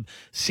club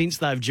since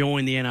they've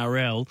joined the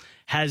NRL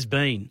has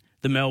been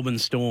the Melbourne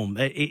Storm.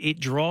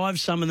 It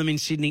drives some of them in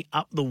Sydney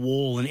up the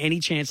wall, and any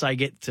chance they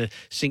get to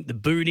sink the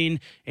boot in,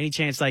 any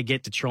chance they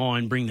get to try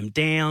and bring them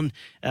down,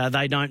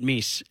 they don't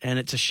miss. And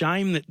it's a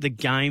shame that the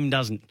game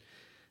doesn't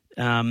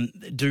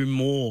do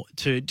more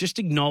to just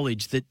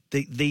acknowledge that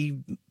the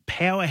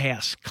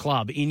powerhouse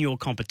club in your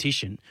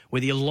competition,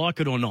 whether you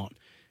like it or not,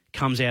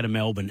 comes out of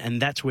Melbourne,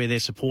 and that's where their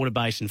supporter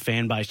base and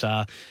fan base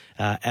are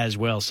as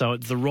well. So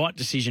it's the right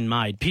decision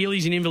made.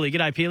 Peely's in Inverleigh.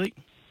 G'day, Peely.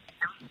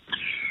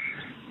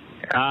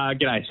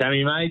 G'day,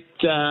 Sammy, mate.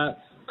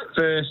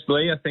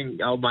 Firstly, I think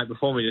old mate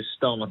before me just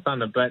stole my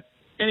thunder, but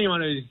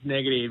anyone who's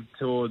negative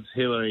towards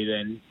Hillary,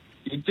 then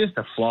you're just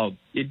a flog.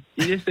 You're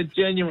just a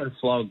genuine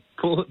flog.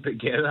 Pull it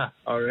together,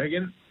 I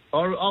reckon. I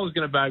was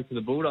going to bag for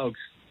the Bulldogs.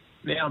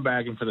 Now I'm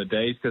bagging for the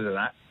D's because of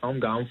that. I'm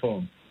going for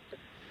them.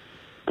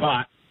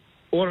 But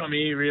what I'm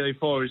here really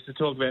for is to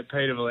talk about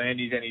Peter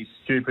V'landys and his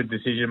stupid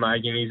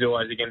decision-making. He's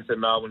always against the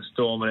Melbourne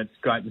Storm, and it's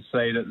great to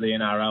see that the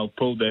NRL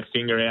pulled their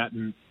finger out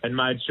and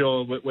made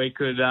sure that we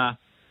could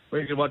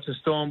watch the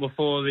Storm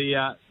before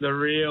the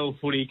real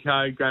footy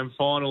code grand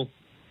final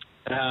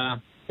in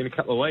a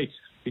couple of weeks.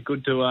 Be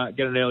good to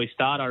get an early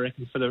start, I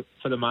reckon,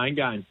 for the main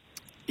game.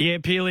 Yeah,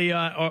 Peely,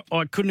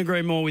 I couldn't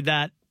agree more with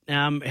that.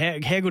 How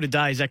good a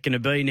day is that going to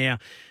be now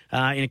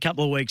in a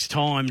couple of weeks'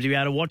 time to be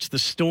able to watch the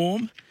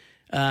Storm?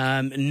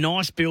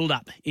 Nice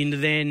build-up into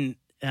then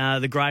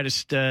the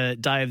greatest day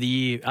of the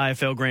year,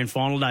 AFL Grand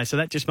Final Day. So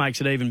that just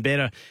makes it even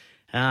better.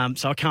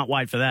 So I can't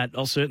wait for that.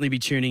 I'll certainly be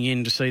tuning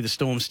in to see the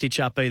Storm stitch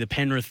up either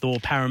Penrith or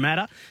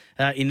Parramatta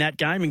in that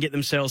game and get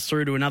themselves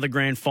through to another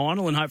grand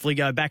final and hopefully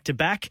go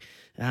back-to-back.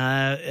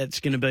 It's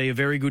going to be a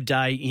very good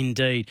day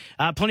indeed.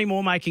 Plenty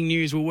more making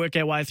news. We'll work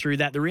our way through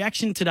that. The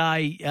reaction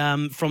today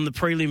from the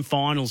prelim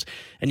finals,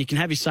 and you can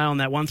have your say on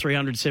that,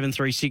 1300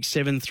 736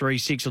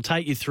 736. I'll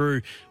take you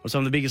through what some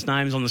of the biggest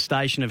names on the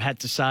station have had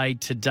to say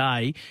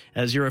today.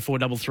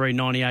 0433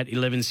 98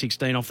 11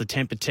 16 off the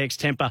Temper text.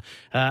 Temper,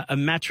 a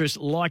mattress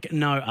like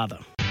no other.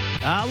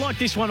 Like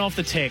this one off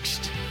the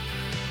text.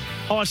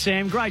 Hi,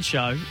 Sam. Great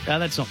show. I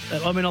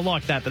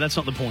like that, but that's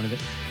not the point of it.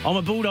 I'm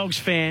a Bulldogs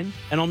fan,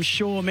 and I'm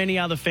sure many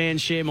other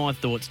fans share my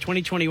thoughts.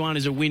 2021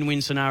 is a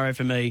win-win scenario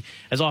for me,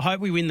 as I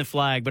hope we win the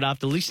flag, but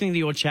after listening to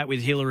your chat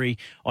with Hillary,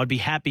 I'd be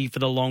happy for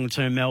the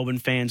long-term Melbourne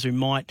fans who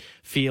might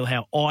feel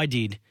how I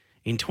did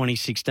in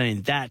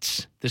 2016.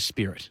 That's the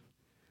spirit.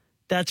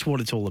 That's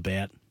what it's all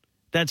about.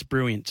 That's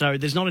brilliant. So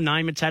there's not a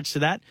name attached to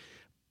that,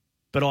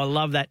 but I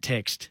love that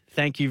text.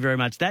 Thank you very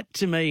much. That,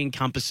 to me,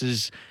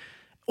 encompasses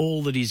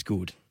all that is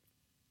good.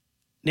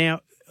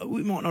 Now,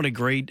 we might not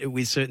agree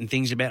with certain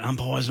things about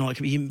umpires and all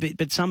that,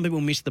 but some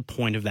people miss the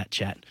point of that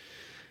chat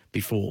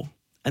before,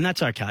 and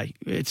that's okay.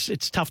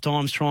 It's tough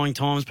times, trying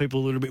times, people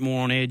a little bit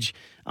more on edge.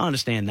 I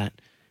understand that.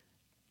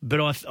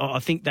 But I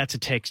think that's a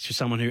text to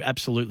someone who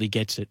absolutely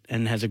gets it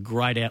and has a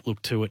great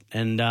outlook to it.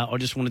 And I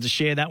just wanted to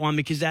share that one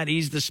because that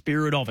is the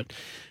spirit of it.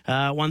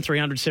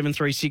 1300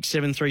 736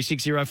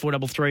 736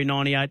 0433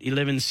 98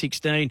 11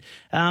 16.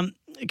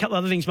 A couple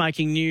of other things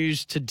making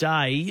news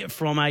today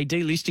from a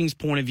delistings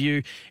point of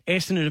view.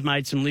 Essendon have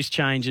made some list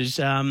changes.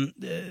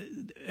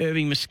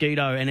 Irving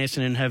Mosquito and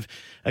Essendon have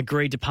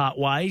agreed to part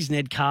ways.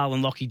 Ned Carl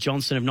and Lockie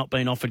Johnson have not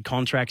been offered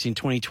contracts in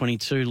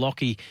 2022.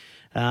 Lockie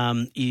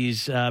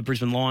is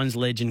Brisbane Lions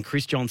legend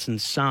Chris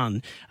Johnson's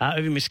son.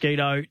 Irving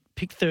Mosquito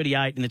picked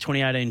 38 in the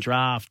 2018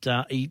 draft.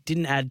 He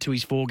didn't add to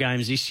his 4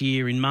 games this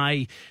year. In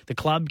May, the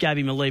club gave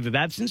him a leave of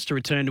absence to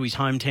return to his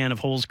hometown of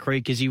Halls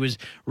Creek as he was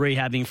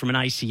rehabbing from an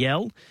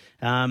ACL.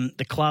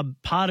 The club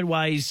parted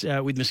ways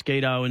with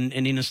Mosquito, and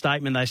in a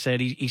statement they said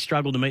he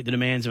struggled to meet the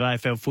demands of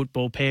AFL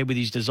football, paired with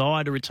his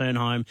desire to return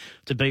home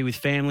to be with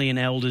family and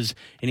elders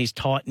in his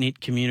tight-knit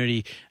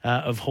community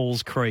of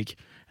Halls Creek.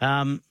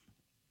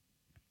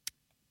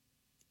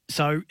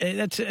 So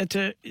that's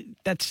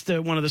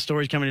one of the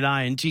stories coming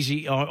today. And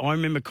geez, I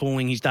remember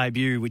calling his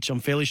debut, which I'm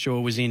fairly sure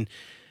was in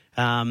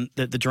the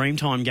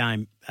Dreamtime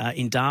game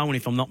in Darwin,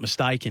 if I'm not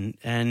mistaken,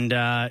 and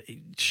it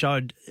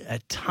showed a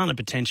ton of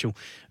potential,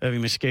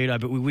 Irving Mosquito,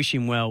 but we wish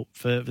him well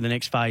for the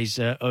next phase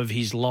of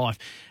his life.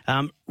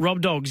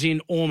 Rob Dogg's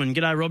in Ormond.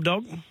 G'day, Rob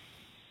Dogg.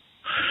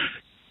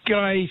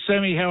 G'day,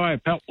 Sammy. How are you,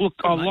 pal? Look,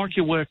 I like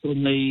your work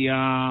on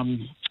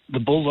the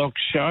Bulldogs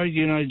show.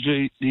 You know,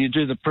 do you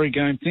do the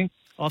pre-game thing?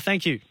 Oh,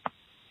 thank you.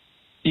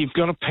 You've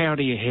got to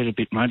powder your head a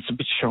bit, mate. It's a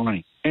bit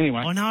shiny. Anyway.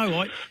 I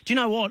know. Do you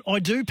know what? I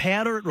do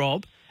powder it,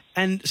 Rob,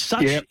 and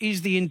such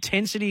is the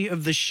intensity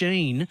of the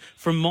sheen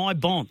from my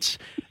bonds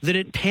that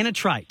it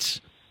penetrates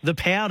the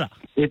powder.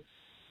 You've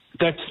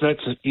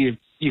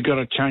got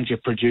to change your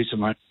producer,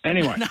 mate.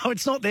 Anyway. No,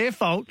 it's not their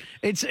fault.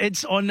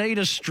 It's. I need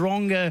a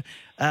stronger...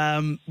 I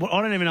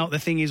don't even know what the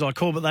thing is I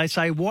call, but they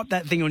say, wipe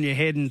that thing on your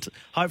head and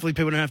hopefully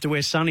people don't have to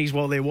wear sunnies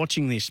while they're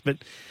watching this. But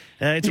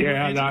you're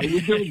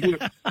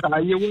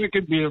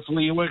working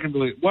beautifully.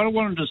 What I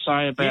wanted to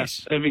say about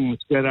Irving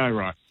Mosquito,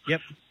 right? Yep.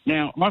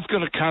 Now, I've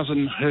got a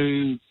cousin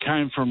who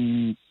came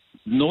from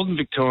northern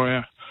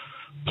Victoria,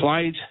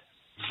 played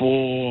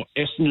for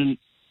Essendon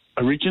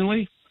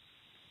originally.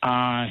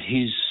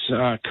 His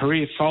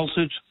career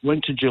faltered,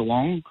 went to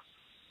Geelong,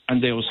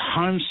 and there was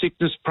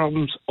homesickness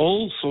problems,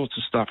 all sorts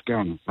of stuff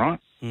going on, right?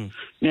 Mm.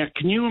 Now,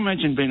 can you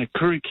imagine being a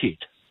Koori kid,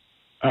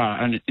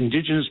 an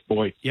Indigenous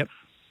boy,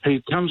 who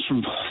comes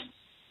from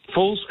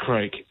Falls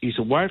Creek, he's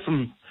away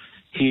from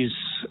his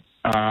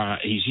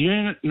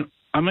unit.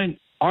 I mean,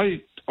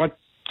 we've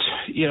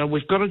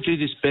got to do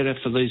this better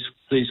for these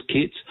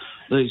kids,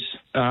 these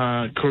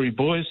Koori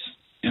boys.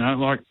 You know,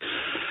 like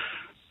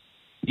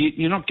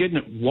you're not getting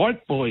it.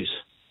 White boys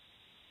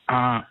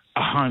are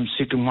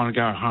homesick and want to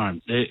go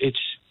home.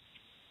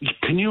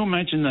 Can you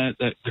imagine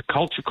the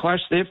culture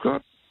clash they've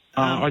got?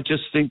 I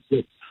just think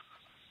that.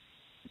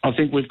 I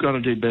think we've got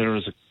to do better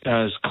as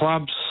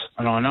clubs,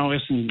 and I know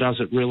Essendon does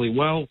it really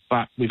well,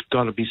 but we've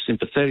got to be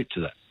sympathetic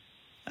to that.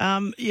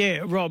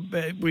 Rob.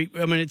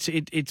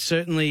 It's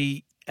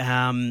certainly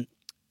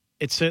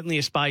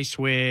a space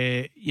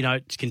where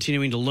it's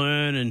continuing to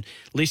learn and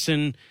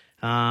listen,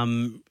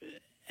 and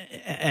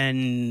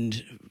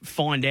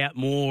find out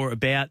more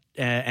about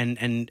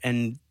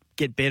and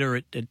get better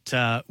at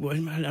I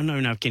don't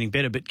know if getting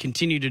better, but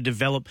continue to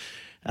develop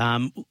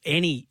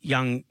any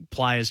young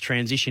player's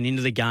transition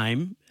into the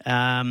game.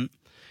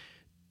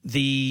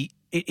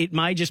 It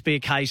may just be a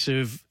case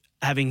of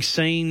having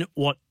seen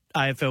what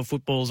AFL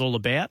football is all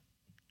about,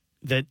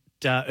 that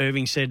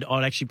Irving said,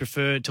 I'd actually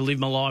prefer to live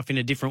my life in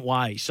a different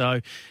way. So,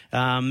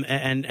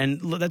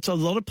 and that's a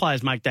lot of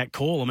players make that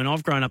call. I mean,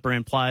 I've grown up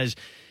around players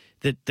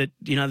that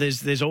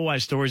there's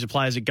always stories of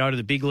players that go to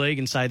the big league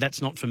and say,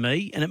 that's not for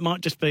me. And it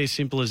might just be as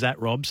simple as that,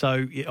 Rob.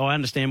 So I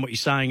understand what you're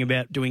saying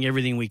about doing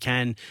everything we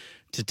can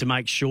to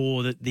make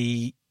sure that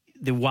the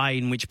way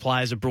in which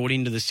players are brought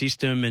into the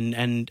system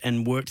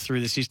and worked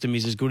through the system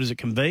is as good as it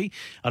can be.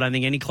 I don't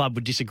think any club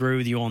would disagree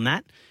with you on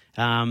that.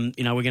 We're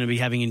going to be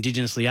having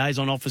Indigenous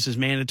liaison officers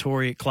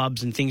mandatory at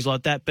clubs and things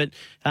like that. But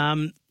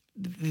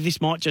this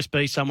might just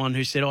be someone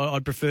who said,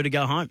 I'd prefer to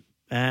go home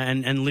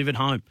and live at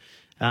home.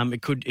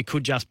 It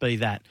could just be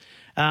that.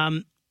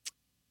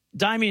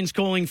 Damien's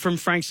calling from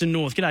Frankston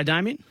North. G'day,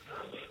 Damien.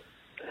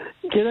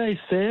 G'day,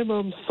 Sam.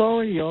 I'm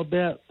sorry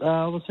about,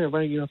 obviously I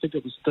rang you, I think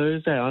it was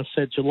Thursday. I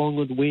said Geelong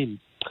would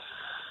win.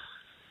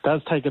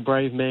 Does take a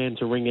brave man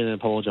to ring in and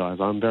apologise.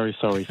 I'm very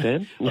sorry,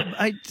 Sam.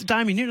 Hey,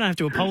 Damien, you don't have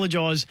to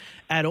apologise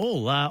at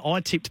all.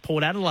 I tipped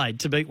Port Adelaide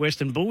to beat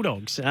Western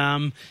Bulldogs.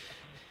 I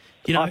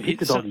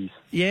picked the Doggies.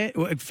 Yeah,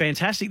 well,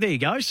 fantastic. There you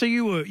go. So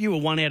you were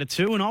 1 out of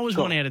 2 and I was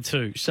 1 out of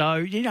 2. So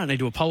you don't need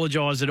to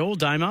apologise at all,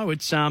 Damo.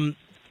 It's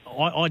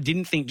I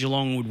didn't think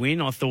Geelong would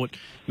win. I thought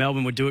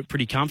Melbourne would do it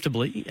pretty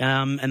comfortably,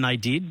 and they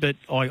did, but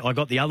I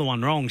got the other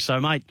one wrong. So,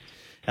 mate,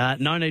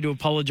 no need to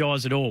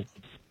apologise at all.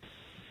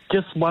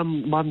 Just 2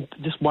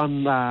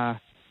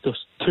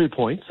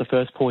 points. The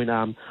first point,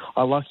 I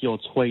like your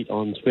tweet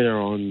on Twitter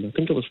on, I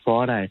think it was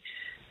Friday.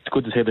 It's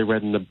good to see the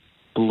red and the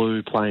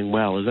blue playing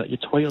well. Is that your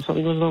tweet or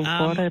something? Was it on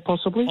Friday,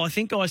 possibly? I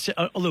think I said,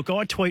 look,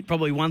 I tweet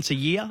probably once a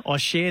year. I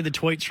share the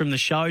tweets from the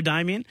show,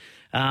 Damien.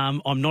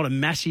 I'm not a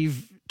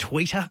massive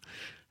tweeter.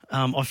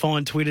 I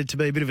find Twitter to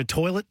be a bit of a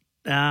toilet.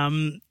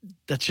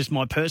 That's just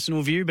my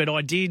personal view, but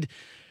I did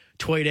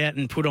tweet out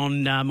and put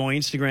on my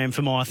Instagram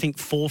for my, I think,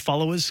 4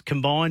 followers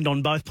combined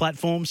on both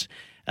platforms,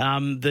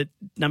 that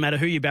no matter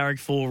who you barrack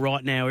for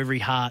right now, every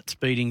heart's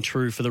beating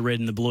true for the red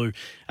and the blue.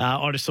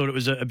 I just thought it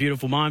was a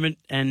beautiful moment,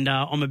 and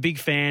I'm a big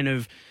fan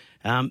of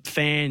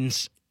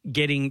fans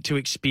getting to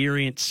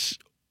experience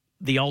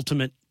the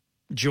ultimate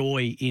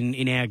joy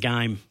in our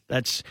game.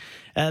 That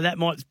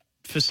might,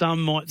 for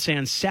some, might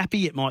sound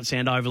sappy. It might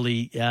sound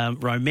overly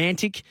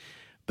romantic.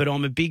 But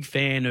I'm a big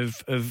fan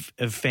of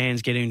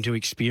fans getting to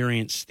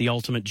experience the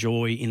ultimate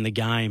joy in the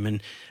game.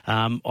 And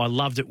I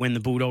loved it when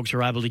the Bulldogs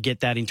were able to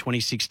get that in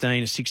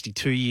 2016, a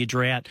 62-year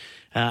drought.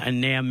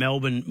 And now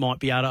Melbourne might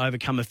be able to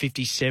overcome a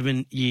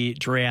 57-year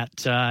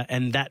drought.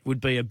 And that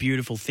would be a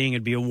beautiful thing.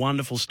 It'd be a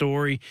wonderful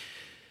story.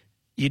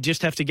 You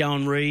just have to go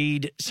and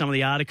read some of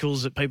the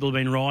articles that people have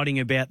been writing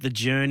about the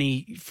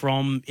journey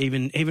from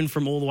even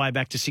from all the way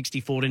back to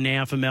 64 to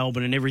now for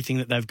Melbourne and everything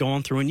that they've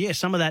gone through. And, yeah,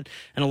 some of that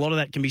and a lot of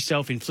that can be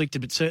self-inflicted,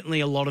 but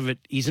certainly a lot of it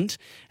isn't.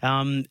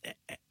 And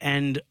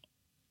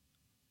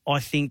I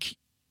think,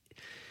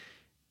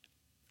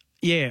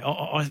 yeah,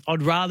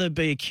 I'd rather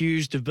be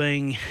accused of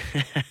being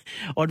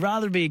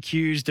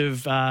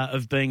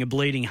of being a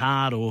bleeding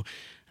heart or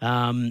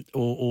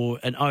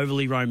an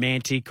overly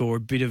romantic or a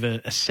bit of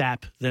a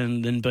sap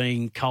than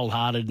being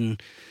cold-hearted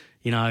and,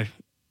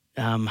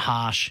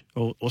 harsh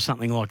or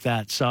something like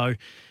that. So,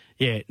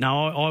 yeah,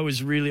 no, I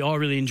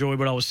really enjoyed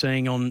what I was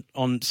seeing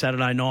on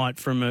Saturday night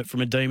from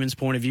a Demons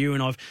point of view,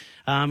 and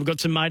I've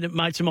got some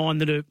mates of mine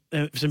that are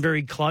some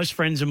very close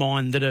friends of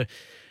mine that are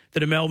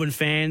Melbourne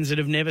fans that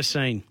have never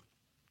seen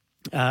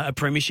a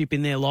premiership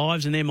in their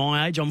lives, and they're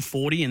my age. I'm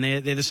 40, and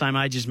they're the same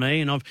age as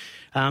me. And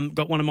I've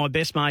got one of my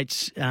best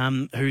mates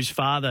whose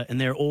father,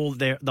 and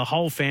the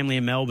whole family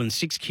in Melbourne,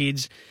 6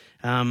 kids.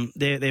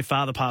 Their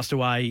father passed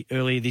away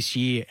earlier this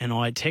year, and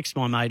I texted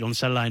my mate on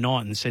Saturday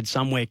night and said,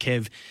 "Somewhere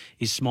Kev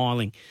is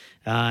smiling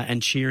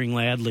and cheering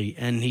loudly."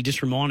 And he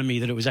just reminded me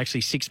that it was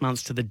actually 6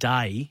 months to the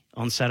day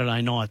on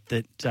Saturday night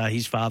that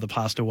his father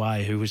passed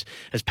away, who was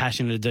as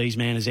passionate a D's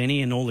man as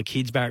any, and all the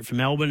kids barracked for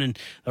Melbourne, and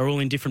they're all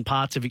in different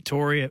parts of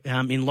Victoria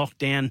in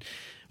lockdown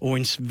or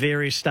in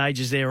various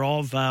stages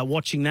thereof,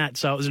 watching that.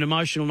 So it was an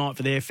emotional night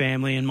for their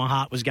family, and my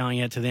heart was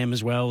going out to them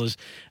as well as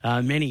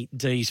many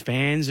D's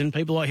fans and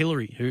people like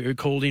Hillary who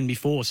called in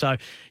before. So,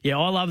 yeah,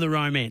 I love the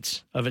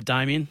romance of it,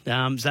 Damien.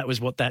 So that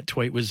was what that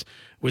tweet was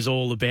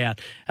all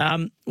about.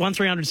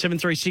 1300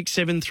 736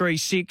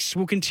 736.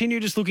 We'll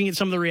continue just looking at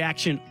some of the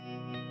reaction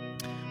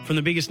from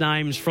the biggest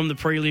names from the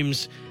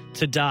prelims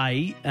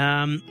today.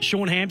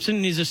 Sean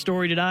Hampson is a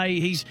story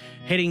today. He's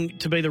heading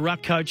to be the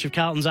ruck coach of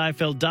Carlton's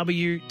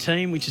AFLW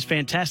team, which is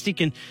fantastic.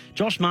 And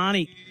Josh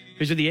Marnie,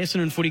 who's with the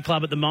Essendon Footy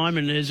Club at the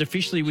moment, is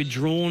officially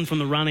withdrawn from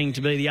the running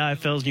to be the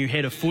AFL's new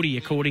head of footy,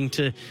 according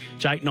to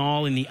Jake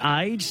Nile in The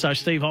Age. So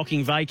Steve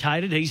Hocking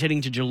vacated. He's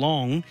heading to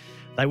Geelong.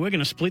 They were going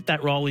to split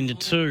that role into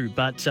 2,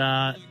 but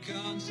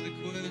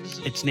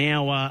it's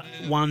now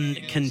one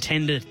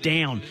contender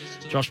down.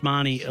 Josh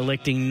Marnie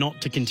electing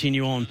not to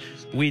continue on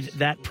with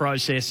that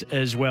process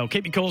as well.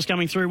 Keep your calls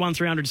coming through,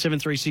 1300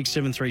 736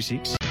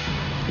 736.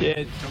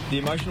 Yeah, the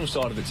emotional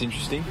side of it's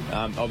interesting.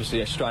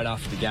 Obviously, straight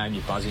after the game,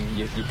 you're buzzing,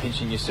 you're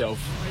pinching yourself,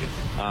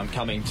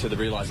 coming to the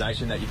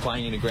realisation that you're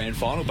playing in a grand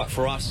final. But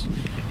for us,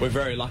 we're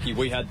very lucky.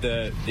 We had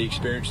the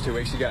experience 2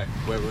 weeks ago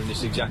where we're in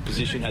this exact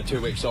position, had 2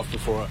 weeks off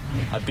before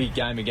a big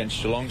game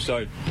against Geelong.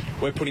 So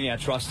we're putting our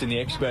trust in the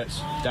experts.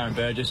 Darren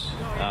Burgess,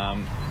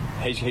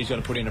 he's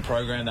going to put in a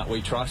program that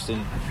we trust,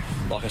 and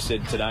like I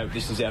said today,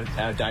 this is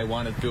our day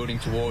one of building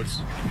towards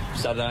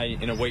Saturday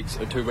in a week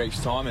or 2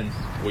 weeks' time, and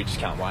we just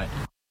can't wait.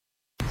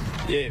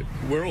 Yeah,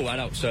 we're all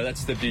adults, so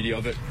that's the beauty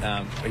of it.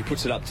 He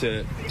puts it up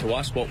to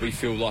us what we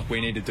feel like we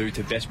need to do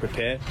to best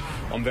prepare.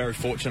 I'm very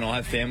fortunate. I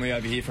have family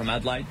over here from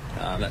Adelaide.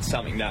 That's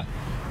something that,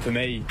 for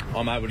me,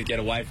 I'm able to get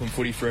away from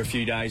footy for a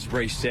few days,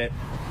 reset.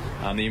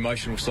 The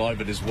emotional side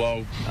of it as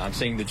well,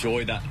 seeing the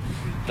joy that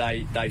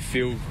they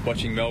feel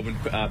watching Melbourne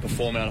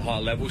perform at a high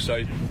level.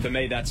 So for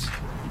me, that's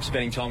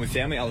spending time with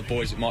family. Other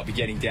boys, it might be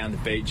getting down the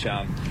beach,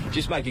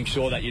 just making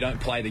sure that you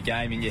don't play the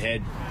game in your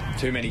head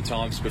too many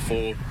times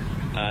before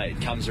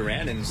it comes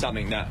around. And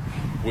something that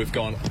we've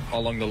gone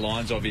along the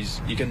lines of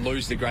is you can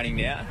lose the granny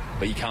now,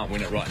 but you can't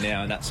win it right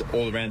now. And that's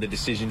all around the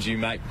decisions you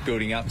make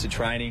building up to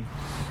training.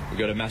 We've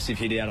got a massive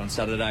hit out on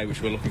Saturday,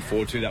 which we're looking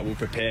forward to, that we'll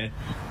prepare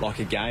like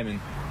a game and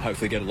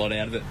hopefully get a lot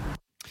out of it.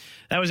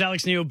 That was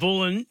Alex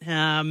Neil-Bullen,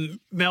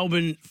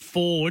 Melbourne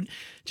forward.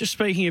 Just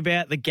speaking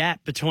about the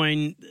gap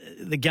between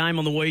the game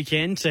on the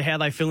weekend to how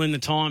they fill in the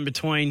time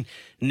between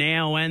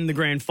now and the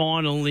grand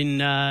final in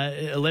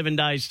 11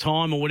 days'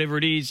 time or whatever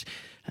it is.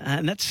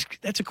 And that's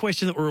a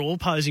question that we're all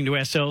posing to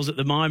ourselves at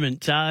the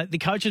moment. The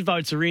coaches'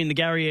 votes are in, the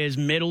Gary Ayres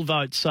medal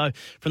votes. So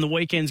from the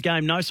weekend's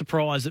game, no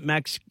surprise that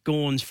Max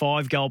Gawn's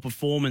 5-goal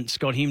performance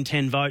got him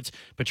 10 votes.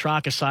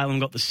 Petrarca Salem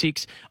got the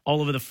 6,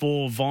 Oliver the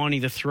 4, Viney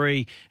the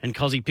 3, and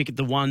Cozzy Pickett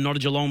the 1. Not a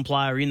Geelong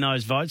player in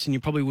those votes, and you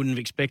probably wouldn't have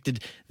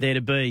expected there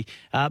to be.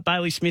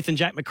 Bailey Smith and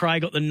Jack McRae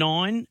got the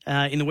 9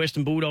 in the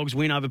Western Bulldogs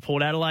win over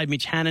Port Adelaide.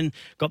 Mitch Hannon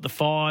got the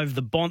 5,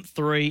 the Bont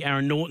 3,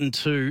 Aaron Norton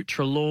 2,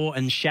 Treloar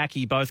and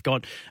Shaki both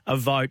got a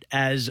vote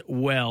as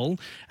well.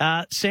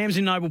 Sam's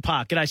in Noble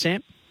Park. G'day,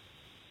 Sam.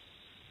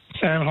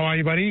 Sam, how are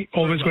you, buddy?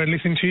 Always great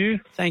listening to you.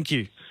 Thank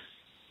you.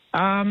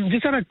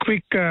 Just had a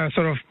quick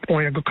sort of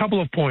point, a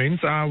couple of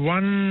points.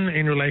 One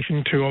in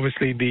relation to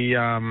obviously the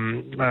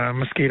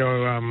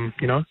mosquito,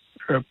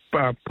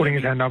 putting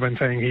his hand up and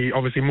saying he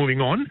obviously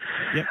moving on.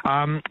 Yep.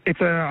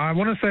 I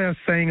want to say a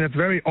saying that's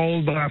very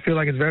old, but I feel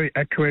like it's very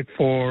accurate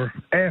for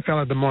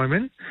AFL at the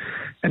moment,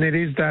 and it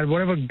is that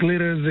whatever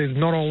glitters is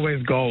not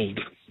always gold.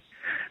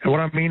 And what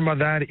I mean by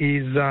that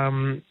is,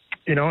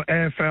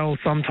 AFL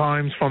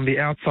sometimes from the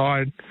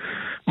outside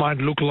might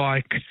look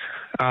like,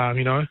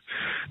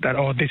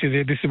 that, this is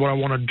it, this is what I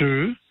want to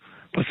do.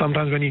 But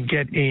sometimes when you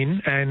get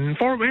in, and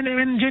for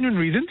genuine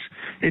reasons,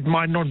 it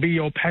might not be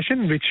your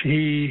passion, which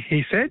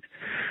he said.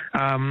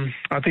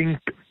 I think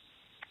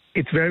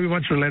it's very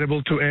much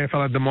relatable to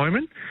AFL at the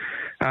moment.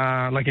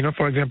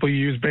 For example, you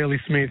use Bailey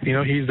Smith.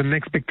 He's the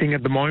next big thing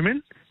at the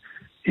moment.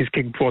 He's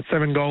kicked,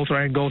 7 goals or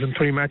 8 goals in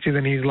 3 matches,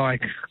 and he's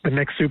like the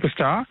next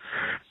superstar.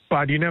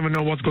 But you never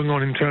know what's going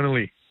on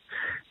internally.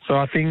 So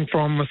I think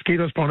from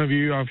Mosquito's point of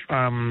view,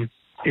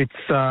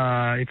 it's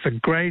a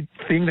great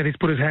thing that he's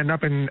put his hand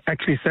up and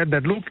actually said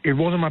that, look, it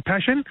wasn't my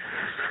passion,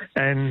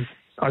 and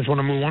I just want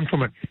to move on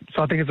from it.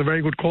 So I think it's a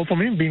very good call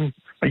from him, being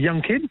a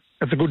young kid.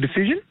 That's a good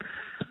decision.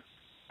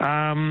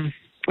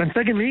 And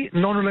secondly,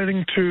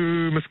 non-relating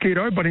to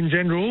Mosquito, but in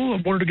general,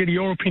 I wanted to get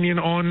your opinion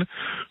on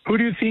who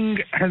do you think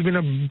has been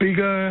a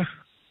bigger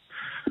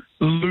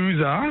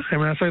loser, and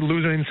when I say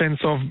loser in the sense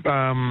of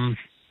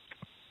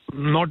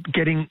not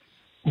getting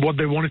what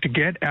they wanted to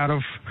get out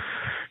of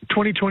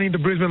 2020, the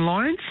Brisbane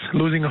Lions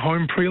losing a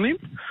home prelim,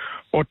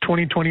 or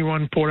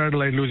 2021 Port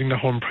Adelaide losing the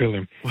home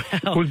prelim?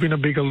 Well, who's been a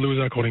bigger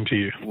loser according to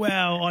you?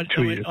 Well,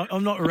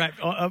 I'm not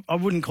I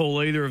wouldn't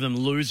call either of them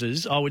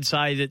losers. I would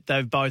say that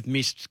they've both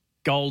missed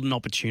golden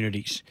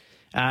opportunities,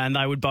 and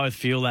they would both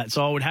feel that.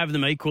 So I would have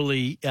them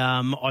equally,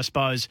 I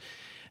suppose,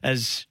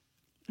 as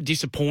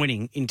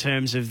disappointing in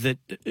terms of that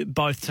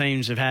both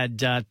teams have had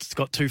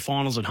got 2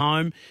 finals at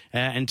home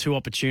and 2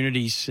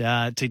 opportunities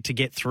to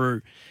get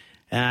through.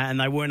 And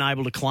they weren't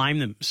able to claim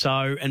them.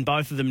 So, and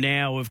both of them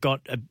now have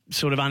got a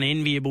sort of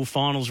unenviable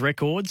finals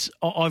records.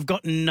 I've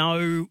got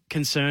no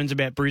concerns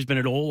about Brisbane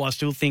at all. I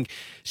still think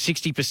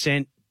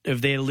 60%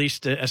 of their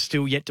list are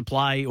still yet to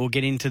play or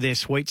get into their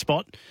sweet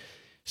spot.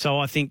 So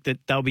I think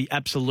that they'll be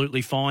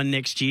absolutely fine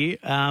next year.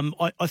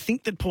 I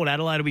think that Port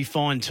Adelaide will be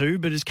fine too.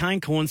 But as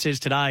Kane Corn says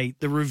today,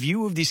 the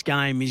review of this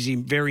game is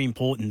very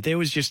important. There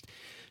was just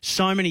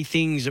so many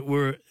things that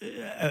were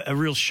a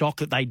real shock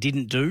that they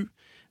didn't do.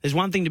 There's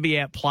one thing to be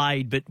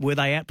outplayed, but were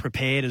they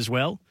out-prepared as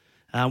well?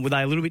 Were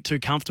they a little bit too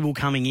comfortable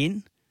coming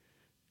in?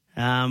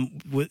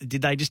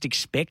 Did they just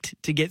expect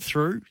to get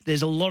through?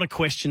 There's a lot of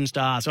questions to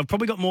ask. I've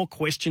probably got more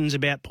questions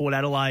about Port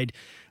Adelaide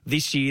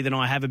this year than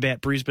I have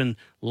about Brisbane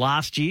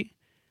last year.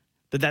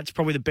 But that's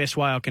probably the best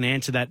way I can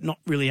answer that, not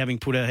really having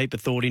put a heap of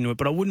thought into it.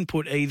 But I wouldn't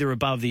put either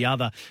above the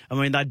other. I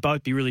mean, they'd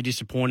both be really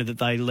disappointed that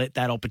they let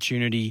that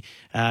opportunity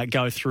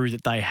go through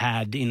that they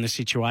had in the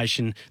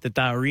situation that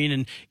they were in.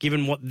 And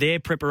given what their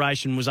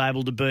preparation was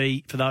able to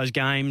be for those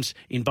games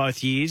in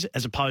both years,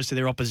 as opposed to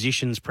their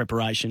opposition's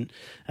preparation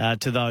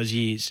to those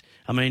years.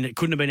 I mean, it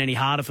couldn't have been any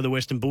harder for the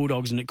Western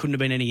Bulldogs, and it couldn't have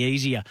been any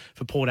easier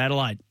for Port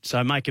Adelaide.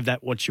 So make of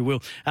that what you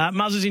will.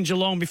 Muzzer's in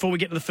Geelong before we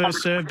get to the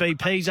first serve.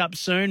 BP's up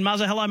soon.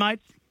 Muzzer, hello, mate.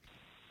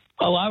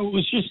 Hello, it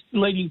was just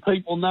letting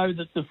people know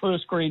that the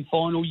first grand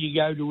final you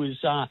go to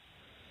is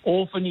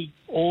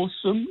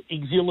awesome,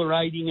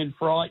 exhilarating and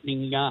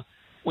frightening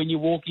when you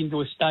walk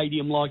into a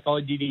stadium like I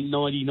did in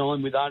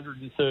 99 with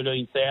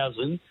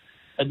 113,000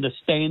 and the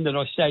stand that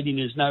I sat in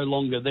is no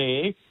longer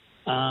there.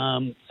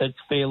 That's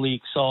fairly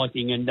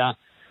exciting. And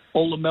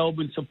all the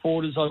Melbourne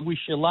supporters, I wish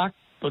you luck,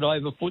 but I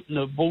have a foot in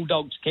the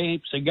Bulldogs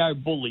camp, so go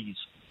Bullies.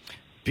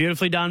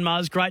 Beautifully done,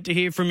 Muzz. Great to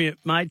hear from you,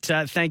 mate.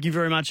 Thank you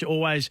very much.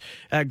 Always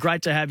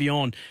great to have you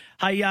on.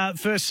 Hey,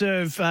 first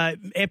serve,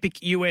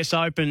 epic US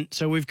Open.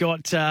 So we've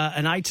got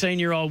an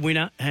 18-year-old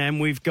winner, and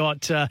we've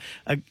got a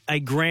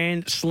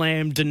Grand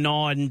Slam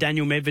denied, and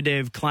Daniel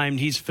Medvedev claimed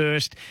his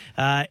first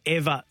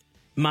ever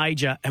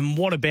major. And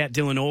what about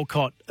Dylan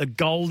Alcott? A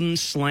Golden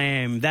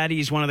Slam. That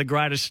is one of the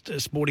greatest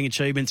sporting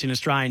achievements in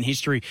Australian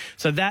history.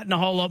 So that and a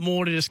whole lot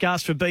more to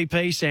discuss for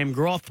BP. Sam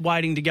Groth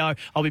waiting to go.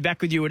 I'll be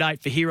back with you at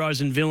 8 for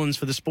Heroes and Villains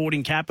for the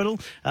Sporting Capital.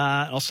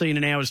 I'll see you in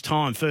an hour's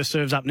time. First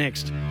serve's up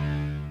next.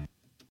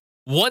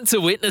 Want to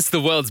witness the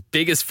world's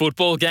biggest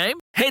football game?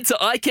 Head to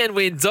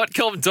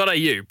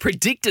iCanWin.com.au,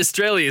 predict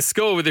Australia's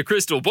score with a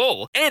crystal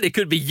ball, and it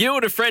could be you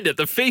and a friend at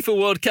the FIFA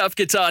World Cup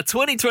Qatar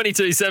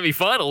 2022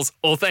 semi-finals,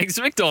 all thanks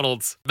to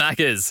McDonald's.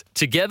 Maccas,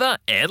 together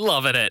and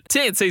loving it.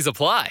 TNCs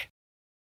apply.